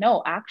it's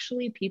no,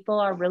 actually people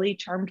are really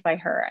charmed by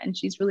her and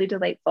she's really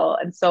delightful.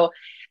 And so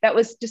that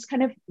was just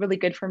kind of really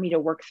good for me to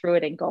work through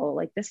it and go,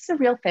 this is a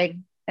real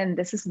thing. And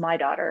this is my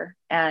daughter.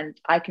 And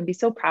I can be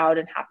so proud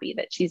and happy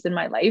that she's in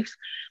my life.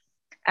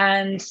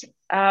 And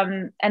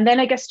then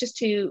I guess just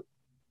to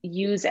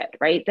use it,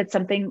 right? That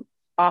something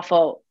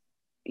awful,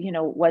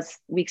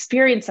 we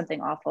experienced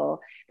something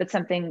awful, that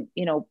something,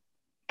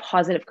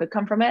 positive could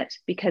come from it.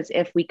 Because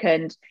if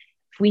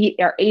we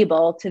are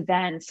able to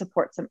then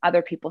support some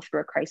other people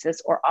through a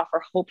crisis, or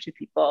offer hope to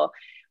people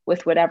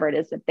with whatever it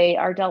is that they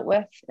are dealt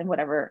with, and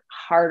whatever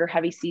hard or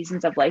heavy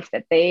seasons of life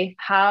that they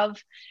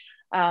have,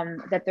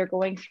 that they're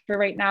going through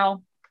right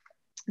now,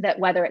 that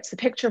whether it's the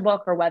picture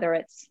book or whether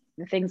it's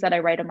the things that I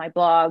write on my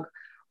blog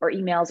or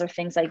emails or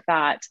things like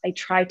that, I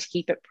try to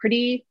keep it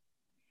pretty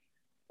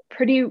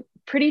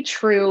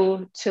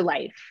true to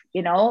life.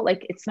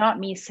 It's not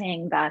me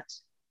saying that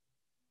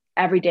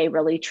every day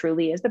really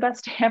truly is the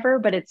best day ever,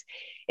 but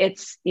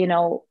it's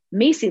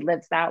Macy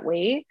lives that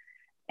way,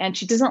 and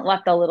she doesn't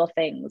let the little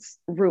things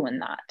ruin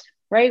that,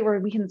 right? Where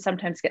we can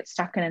sometimes get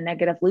stuck in a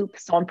negative loop.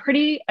 So I'm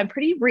pretty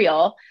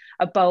real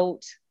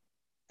about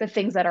the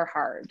things that are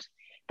hard.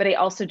 but I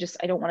also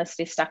I don't want to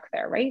stay stuck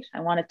there, right?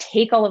 I want to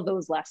take all of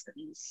those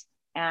lessons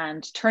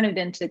and turn it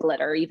into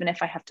glitter, even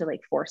if I have to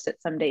like force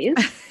it some days,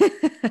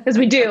 because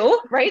we do,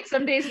 right?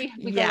 Some days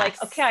we go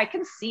like, okay, I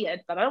can see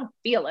it, but I don't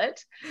feel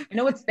it. I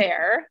know it's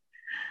there.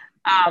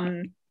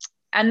 And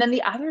then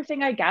the other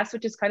thing, I guess,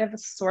 which is kind of a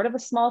sort of a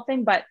small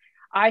thing, but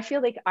I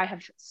feel like I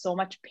have so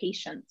much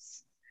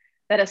patience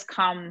that has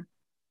come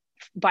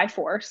by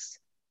force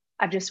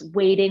of just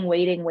waiting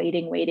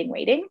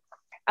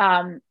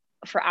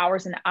for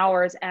hours and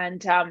hours,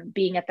 and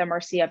being at the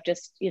mercy of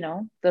just, you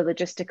know, the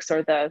logistics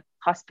or the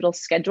hospital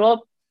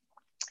schedule.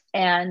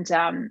 And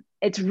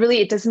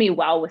it does me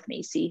well with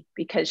Macy,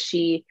 because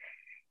she,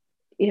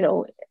 you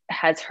know,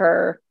 has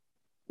her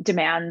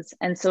demands.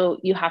 And so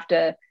you have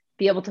to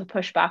be able to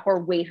push back or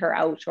wait her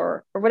out,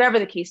 or whatever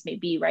the case may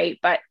be, right?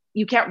 But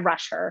you can't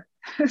rush her.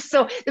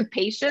 So the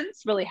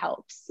patience really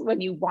helps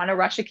when you want to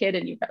rush a kid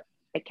and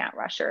I can't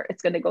rush her.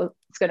 It's going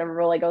to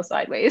really go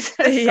sideways.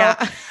 Yeah.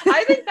 So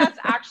I think that's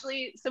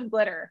actually some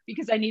glitter,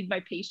 because I need my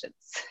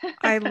patience.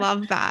 I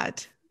love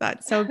that.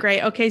 That's so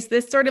great. Okay. So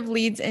this sort of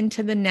leads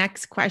into the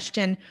next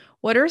question.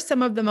 What are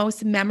some of the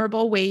most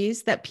memorable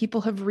ways that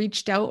people have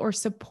reached out or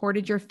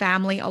supported your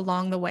family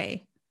along the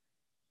way?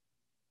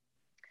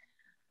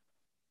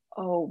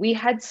 Oh, we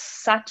had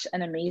such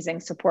an amazing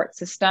support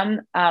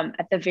system.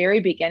 At the very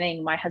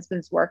beginning, my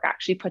husband's work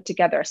actually put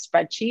together a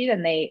spreadsheet,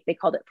 and they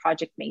called it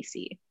Project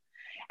Macy.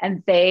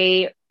 And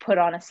they put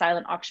on a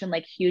silent auction,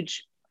 like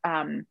huge,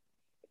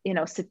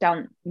 sit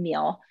down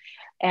meal,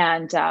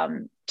 and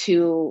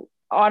to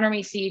honor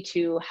Macy,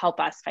 to help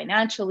us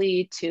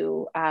financially,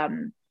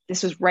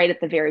 this was right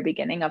at the very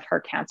beginning of her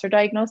cancer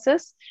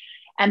diagnosis.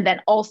 And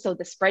then also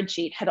the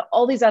spreadsheet had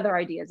all these other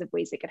ideas of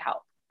ways they could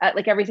help.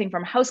 Like everything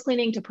from house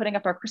cleaning to putting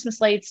up our Christmas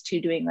lights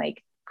to doing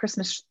like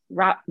Christmas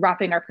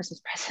wrapping our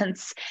Christmas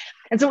presents.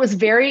 And so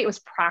it was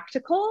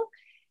practical,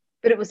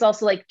 but it was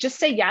also like, just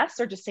say yes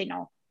or just say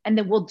no, and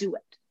then we'll do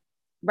it.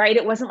 Right.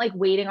 It wasn't like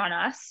waiting on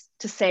us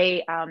to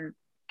say,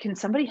 can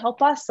somebody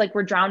help us? Like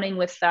we're drowning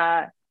with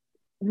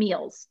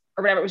meals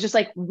or whatever. It was just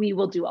like, we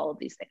will do all of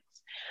these things.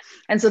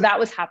 And so that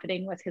was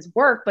happening with his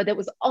work, but it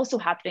was also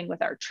happening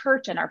with our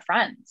church and our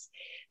friends.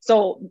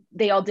 So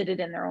they all did it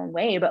in their own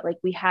way. But like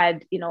we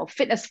had,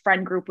 fitness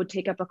friend group would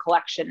take up a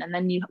collection. And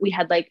then we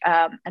had like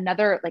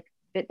another like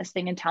fitness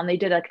thing in town. They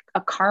did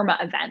a karma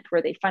event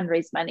where they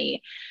fundraise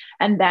money.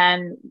 And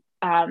then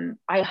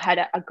I had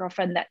a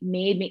girlfriend that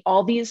made me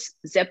all these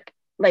zip,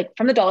 like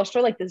from the dollar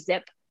store, like the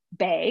zip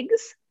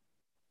bags,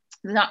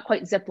 not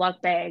quite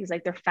Ziploc bags,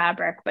 like they're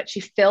fabric, but she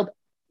filled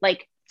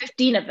like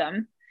 15 of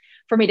them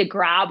for me to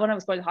grab when I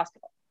was going to the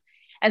hospital.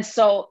 And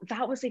so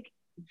that was like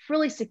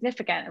really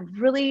significant and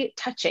really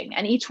touching.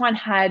 And each one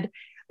had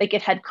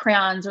it had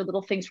crayons or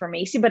little things for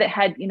Macy, but it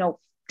had,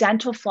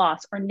 dental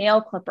floss or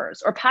nail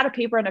clippers or pad of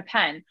paper and a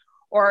pen,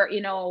 or,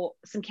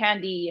 some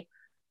candy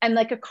and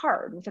like a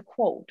card with a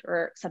quote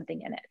or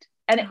something in it.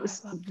 And it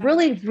was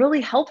really,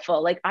 really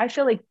helpful. Like, I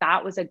feel like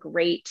that was a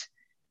great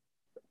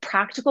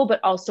practical,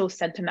 but also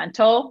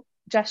sentimental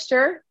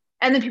gesture.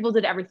 And then people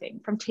did everything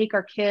from take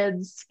our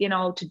kids,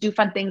 to do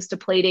fun things, to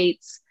play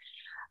dates,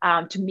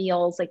 to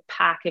meals, like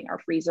packing our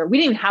freezer. We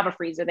didn't even have a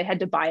freezer. They had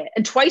to buy it.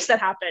 And twice that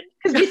happened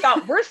because we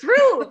thought we're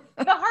through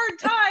the hard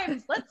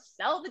times. Let's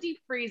sell the deep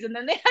freeze. And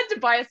then they had to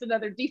buy us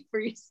another deep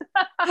freeze.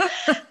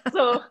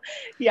 So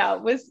yeah,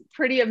 it was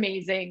pretty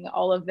amazing.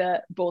 All of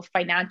the both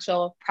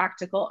financial,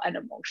 practical, and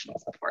emotional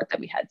support that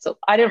we had. So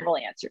I didn't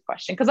really answer your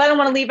question because I don't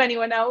want to leave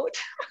anyone out.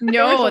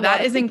 No,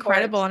 that is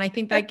incredible. And I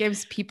think that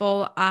gives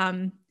people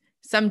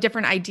some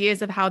different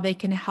ideas of how they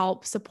can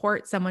help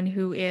support someone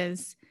who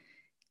is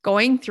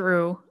going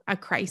through a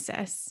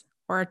crisis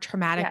or a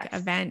traumatic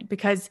event,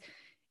 because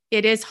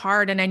it is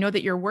hard. And I know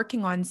that you're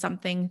working on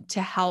something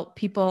to help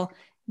people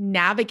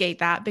navigate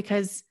that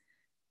because,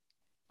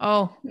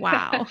 oh,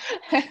 wow.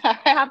 I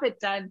have it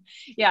done.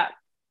 Yeah.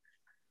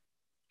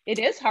 It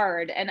is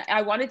hard. And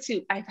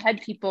I've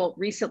had people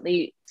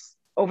recently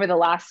over the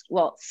last,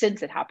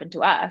 since it happened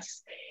to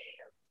us,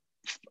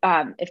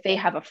 if they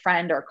have a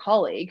friend or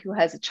colleague who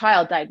has a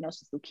child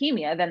diagnosed with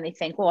leukemia, then they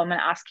think, well, I'm going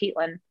to ask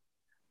Caitlin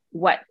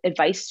what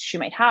advice she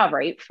might have,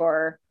 right,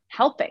 for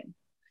helping.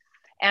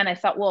 And I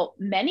thought, well,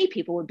 many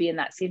people would be in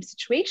that same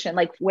situation,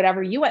 like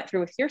whatever you went through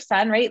with your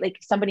son, right? Like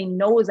somebody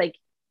knows like,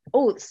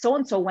 oh,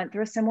 so-and-so went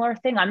through a similar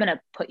thing. I'm going to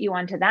put you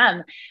onto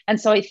them.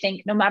 And so I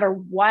think no matter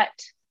what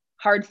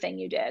hard thing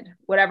you did,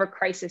 whatever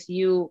crisis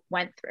you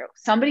went through,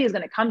 somebody is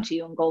going to come to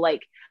you and go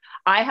like,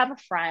 I have a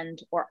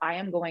friend, or I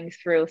am going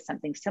through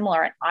something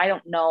similar and I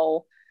don't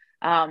know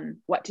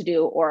what to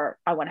do, or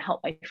I want to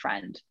help my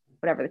friend,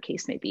 whatever the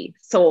case may be.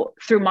 So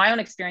through my own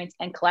experience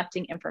and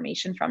collecting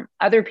information from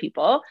other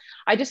people,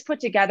 I just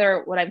put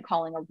together what I'm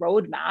calling a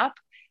roadmap,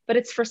 but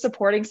it's for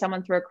supporting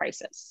someone through a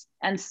crisis.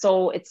 And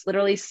so it's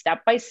literally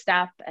step by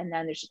step. And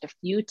then there's just a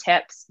few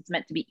tips. It's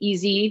meant to be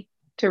easy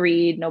to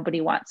read.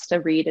 Nobody wants to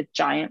read a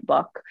giant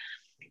book.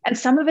 And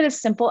some of it is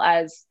simple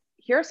as,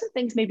 here are some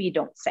things maybe you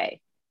don't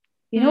say.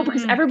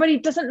 because everybody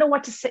doesn't know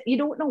what to say. You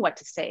don't know what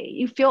to say.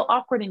 You feel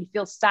awkward and you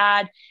feel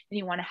sad and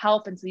you want to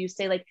help. And so you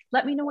say like,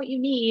 let me know what you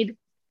need.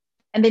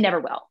 And they never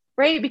will,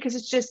 right? Because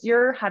it's just,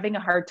 you're having a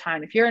hard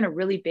time. If you're in a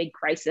really big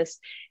crisis,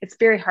 it's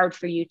very hard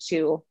for you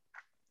to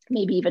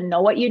maybe even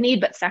know what you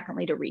need, but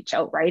secondly, to reach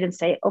out, right? And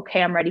say,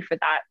 okay, I'm ready for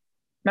that.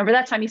 Remember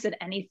that time you said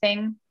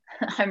anything?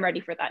 I'm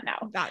ready for that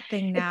now. That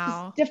thing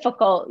now. It's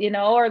difficult,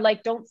 or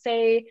like, don't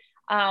say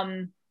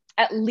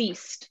at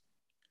least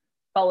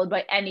followed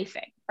by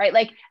anything, right?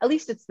 Like, at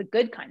least it's the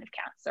good kind of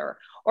cancer,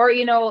 or,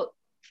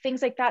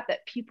 things like that,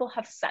 that people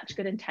have such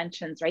good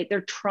intentions, right?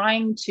 They're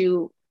trying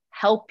to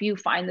help you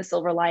find the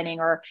silver lining,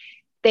 or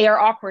they are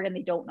awkward and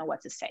they don't know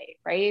what to say,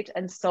 right?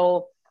 And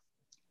so,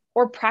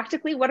 or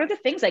practically, what are the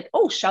things like,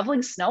 oh,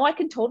 shoveling snow? I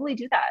can totally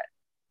do that.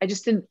 I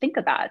just didn't think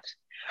of that,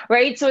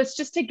 right? So it's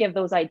just to give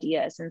those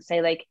ideas and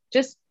say, like,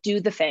 just do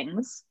the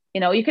things.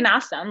 You can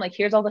ask them, like,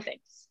 here's all the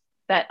things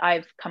that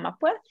I've come up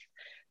with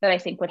that I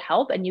think would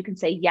help. And you can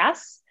say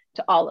yes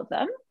to all of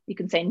them. You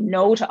can say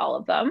no to all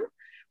of them,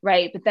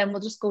 right? But then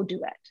we'll just go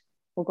do it.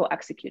 We'll go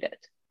execute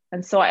it.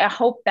 And so I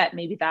hope that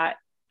maybe that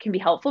can be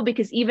helpful,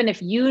 because even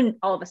if you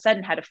all of a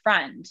sudden had a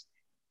friend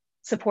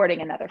supporting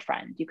another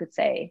friend, you could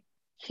say,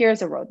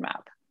 here's a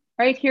roadmap,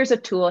 right? Here's a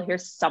tool,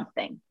 here's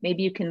something.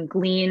 Maybe you can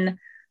glean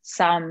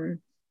some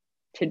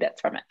tidbits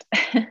from it.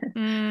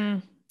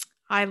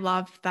 I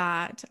love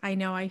that. I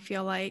know, I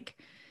feel like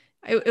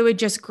it would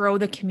just grow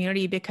the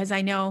community, because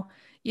I know,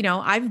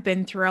 I've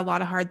been through a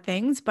lot of hard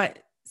things, but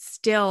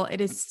still,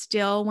 it is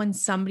still when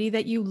somebody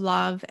that you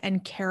love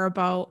and care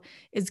about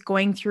is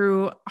going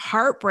through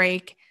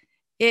heartbreak,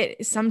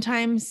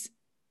 sometimes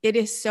it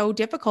is so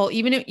difficult.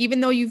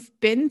 Even though you've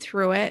been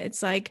through it,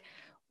 it's like,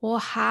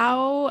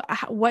 well,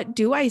 what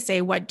do I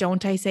say? What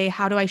don't I say?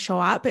 How do I show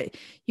up?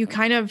 You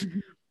kind of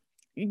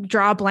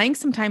draw a blank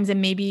sometimes,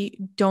 and maybe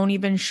don't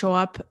even show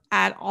up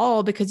at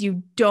all because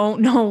you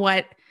don't know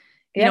what,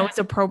 is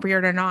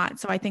appropriate or not.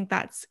 So I think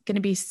that's going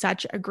to be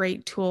such a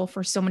great tool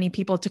for so many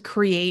people to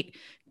create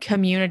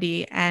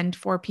community, and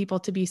for people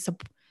to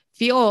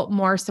feel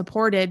more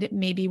supported,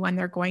 maybe when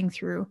they're going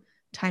through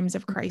times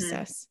of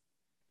crisis.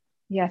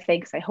 Yeah,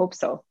 thanks. I hope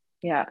so.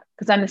 Yeah,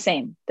 because I'm the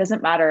same.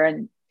 Doesn't matter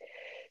and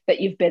that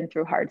you've been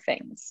through hard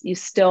things. You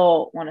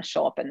still want to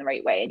show up in the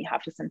right way, and you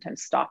have to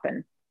sometimes stop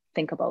and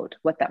think about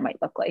what that might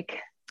look like.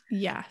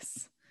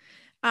 Yes.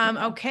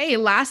 Okay.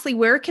 Lastly,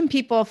 where can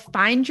people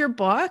find your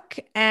book,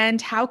 and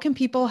how can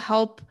people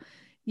help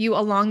you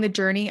along the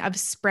journey of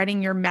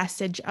spreading your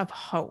message of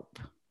hope?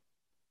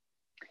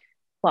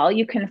 Well,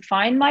 you can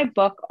find my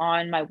book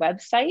on my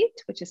website,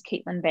 which is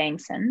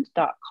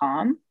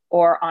caitlinbangsund.com,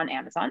 or on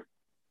amazon.com.ca,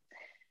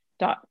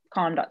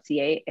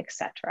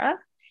 etc.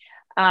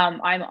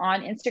 I'm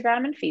on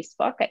Instagram and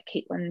Facebook at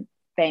Caitlin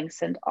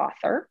Bangsund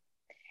Author.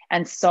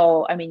 And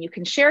so, you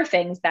can share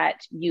things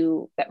that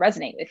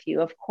resonate with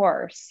you, of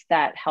course,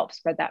 that help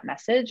spread that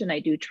message. And I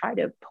do try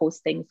to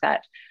post things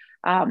that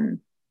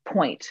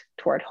point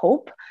toward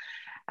hope.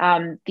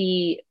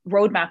 The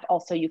roadmap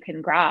also you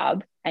can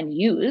grab and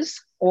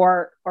use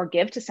or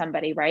give to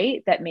somebody,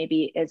 right, that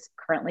maybe is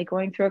currently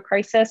going through a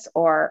crisis,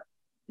 or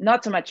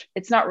not so much.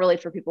 It's not really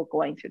for people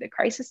going through the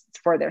crisis, it's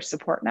for their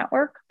support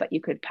network, but you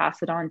could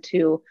pass it on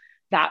to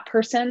that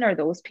person or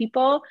those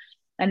people.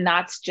 And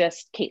that's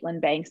just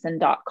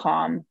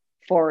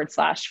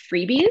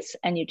caitlinbangsund.com/freebies.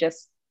 And you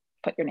just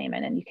put your name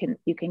in and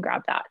you can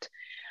grab that.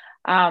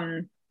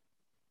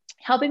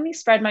 Helping me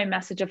spread my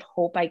message of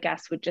hope, I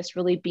guess, would just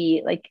really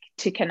be like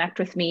to connect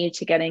with me,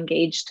 to get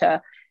engaged,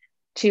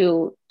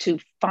 to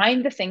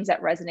find the things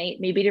that resonate,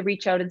 maybe to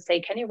reach out and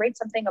say, can you write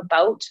something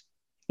about,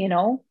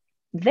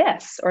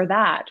 this or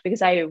that?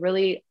 Because I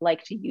really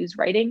like to use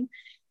writing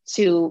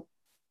to,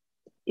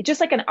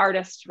 just like an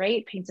artist,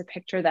 right, paints a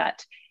picture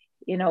that,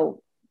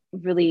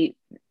 really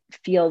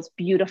feels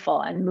beautiful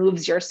and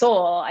moves your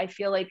soul. I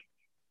feel like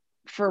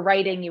for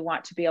writing, you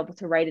want to be able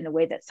to write in a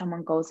way that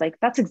someone goes like,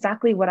 that's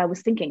exactly what I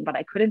was thinking, but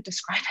I couldn't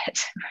describe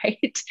it.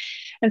 Right.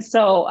 And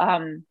so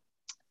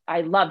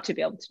I love to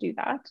be able to do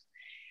that.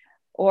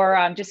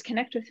 Or just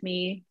connect with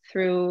me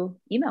through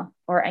email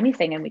or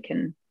anything, and we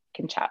can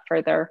chat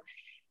further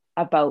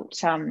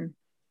about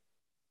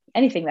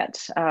anything that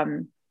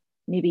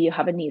maybe you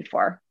have a need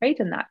for, right?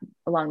 And that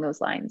along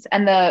those lines.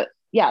 And like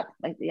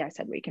I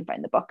said, where you can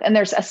find the book, and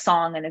there's a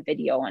song and a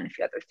video and a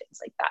few other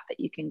things like that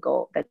you can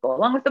go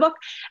along with the book,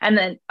 and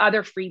then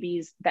other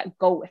freebies that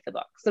go with the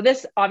book. So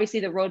this,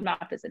 obviously the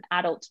roadmap is an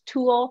adult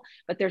tool,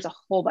 but there's a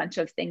whole bunch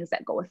of things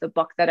that go with the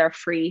book that are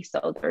free.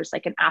 So there's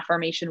like an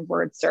affirmation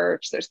word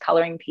search, there's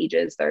coloring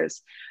pages,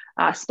 there's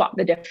spot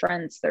the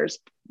difference, there's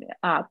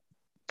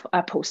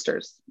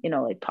posters,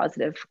 like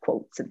positive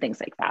quotes and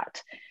things like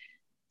that.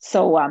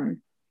 So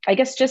I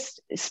guess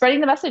just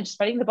spreading the message,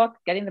 spreading the book,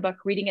 getting the book,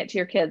 reading it to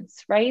your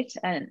kids, right?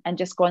 And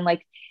just going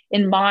like,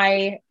 in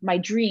my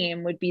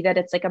dream would be that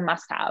it's like a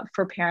must-have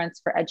for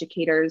parents, for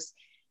educators,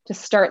 to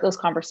start those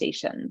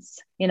conversations.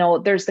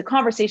 There's the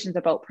conversations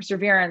about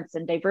perseverance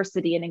and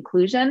diversity and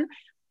inclusion,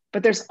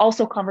 but there's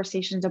also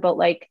conversations about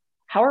like,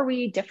 how are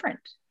we different?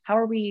 How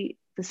are we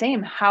the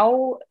same?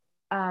 How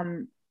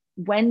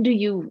when do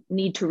you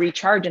need to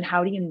recharge, and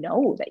how do you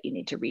know that you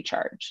need to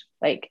recharge?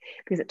 Like,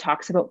 because it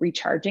talks about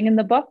recharging in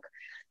the book.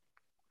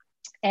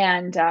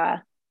 And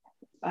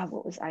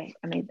what was I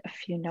made a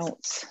few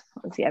notes.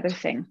 What was the other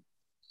thing?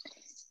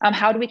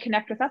 How do we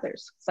connect with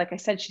others? It's like I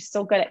said, she's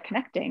so good at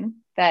connecting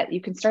that you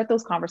can start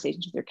those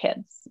conversations with your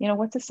kids. You know,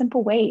 what's a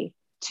simple way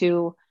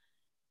to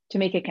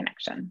make a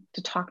connection,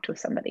 to talk to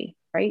somebody,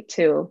 right?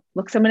 To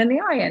look someone in the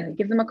eye and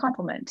give them a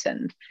compliment.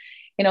 And,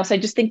 you know, so I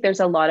just think there's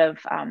a lot of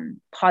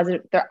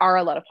there are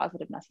a lot of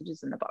positive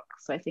messages in the book.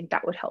 So I think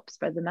that would help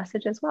spread the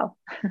message as well.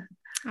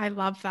 I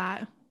love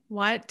that.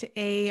 What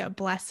a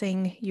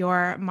blessing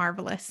your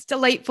marvelous,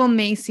 delightful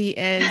Macy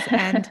is.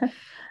 And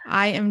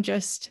I am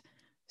just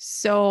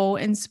so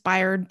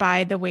inspired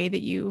by the way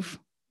that you've,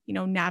 you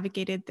know,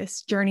 navigated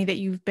this journey that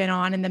you've been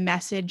on, and the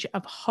message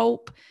of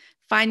hope.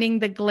 Finding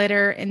the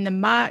glitter in the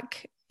muck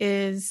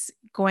is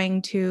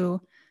going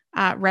to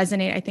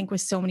resonate, I think,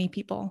 with so many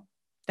people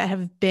that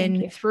have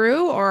been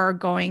through or are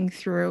going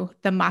through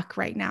the muck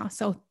right now.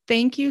 So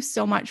thank you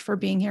so much for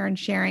being here and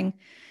sharing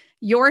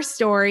your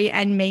story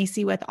and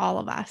Macy with all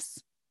of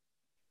us.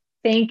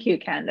 Thank you,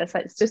 Candace.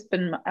 It's just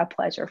been a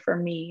pleasure for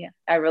me.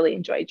 I really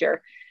enjoyed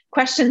your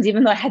questions,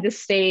 even though I had to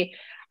stay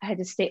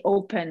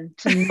open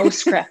to no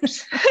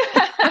script.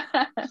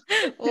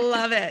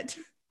 Love it.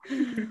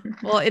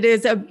 Well, it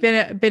is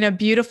been a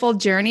beautiful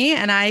journey,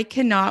 and I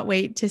cannot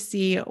wait to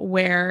see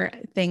where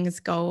things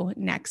go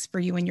next for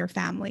you and your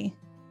family.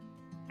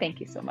 Thank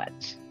you so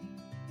much.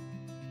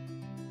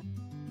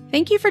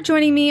 Thank you for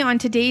joining me on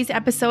today's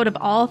episode of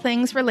All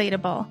Things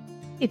Relatable.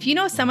 If you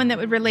know someone that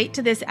would relate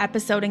to this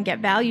episode and get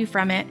value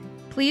from it,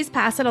 please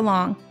pass it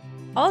along.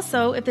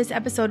 Also, if this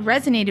episode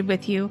resonated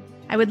with you,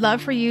 I would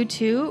love for you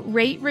to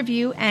rate,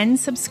 review, and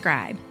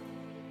subscribe.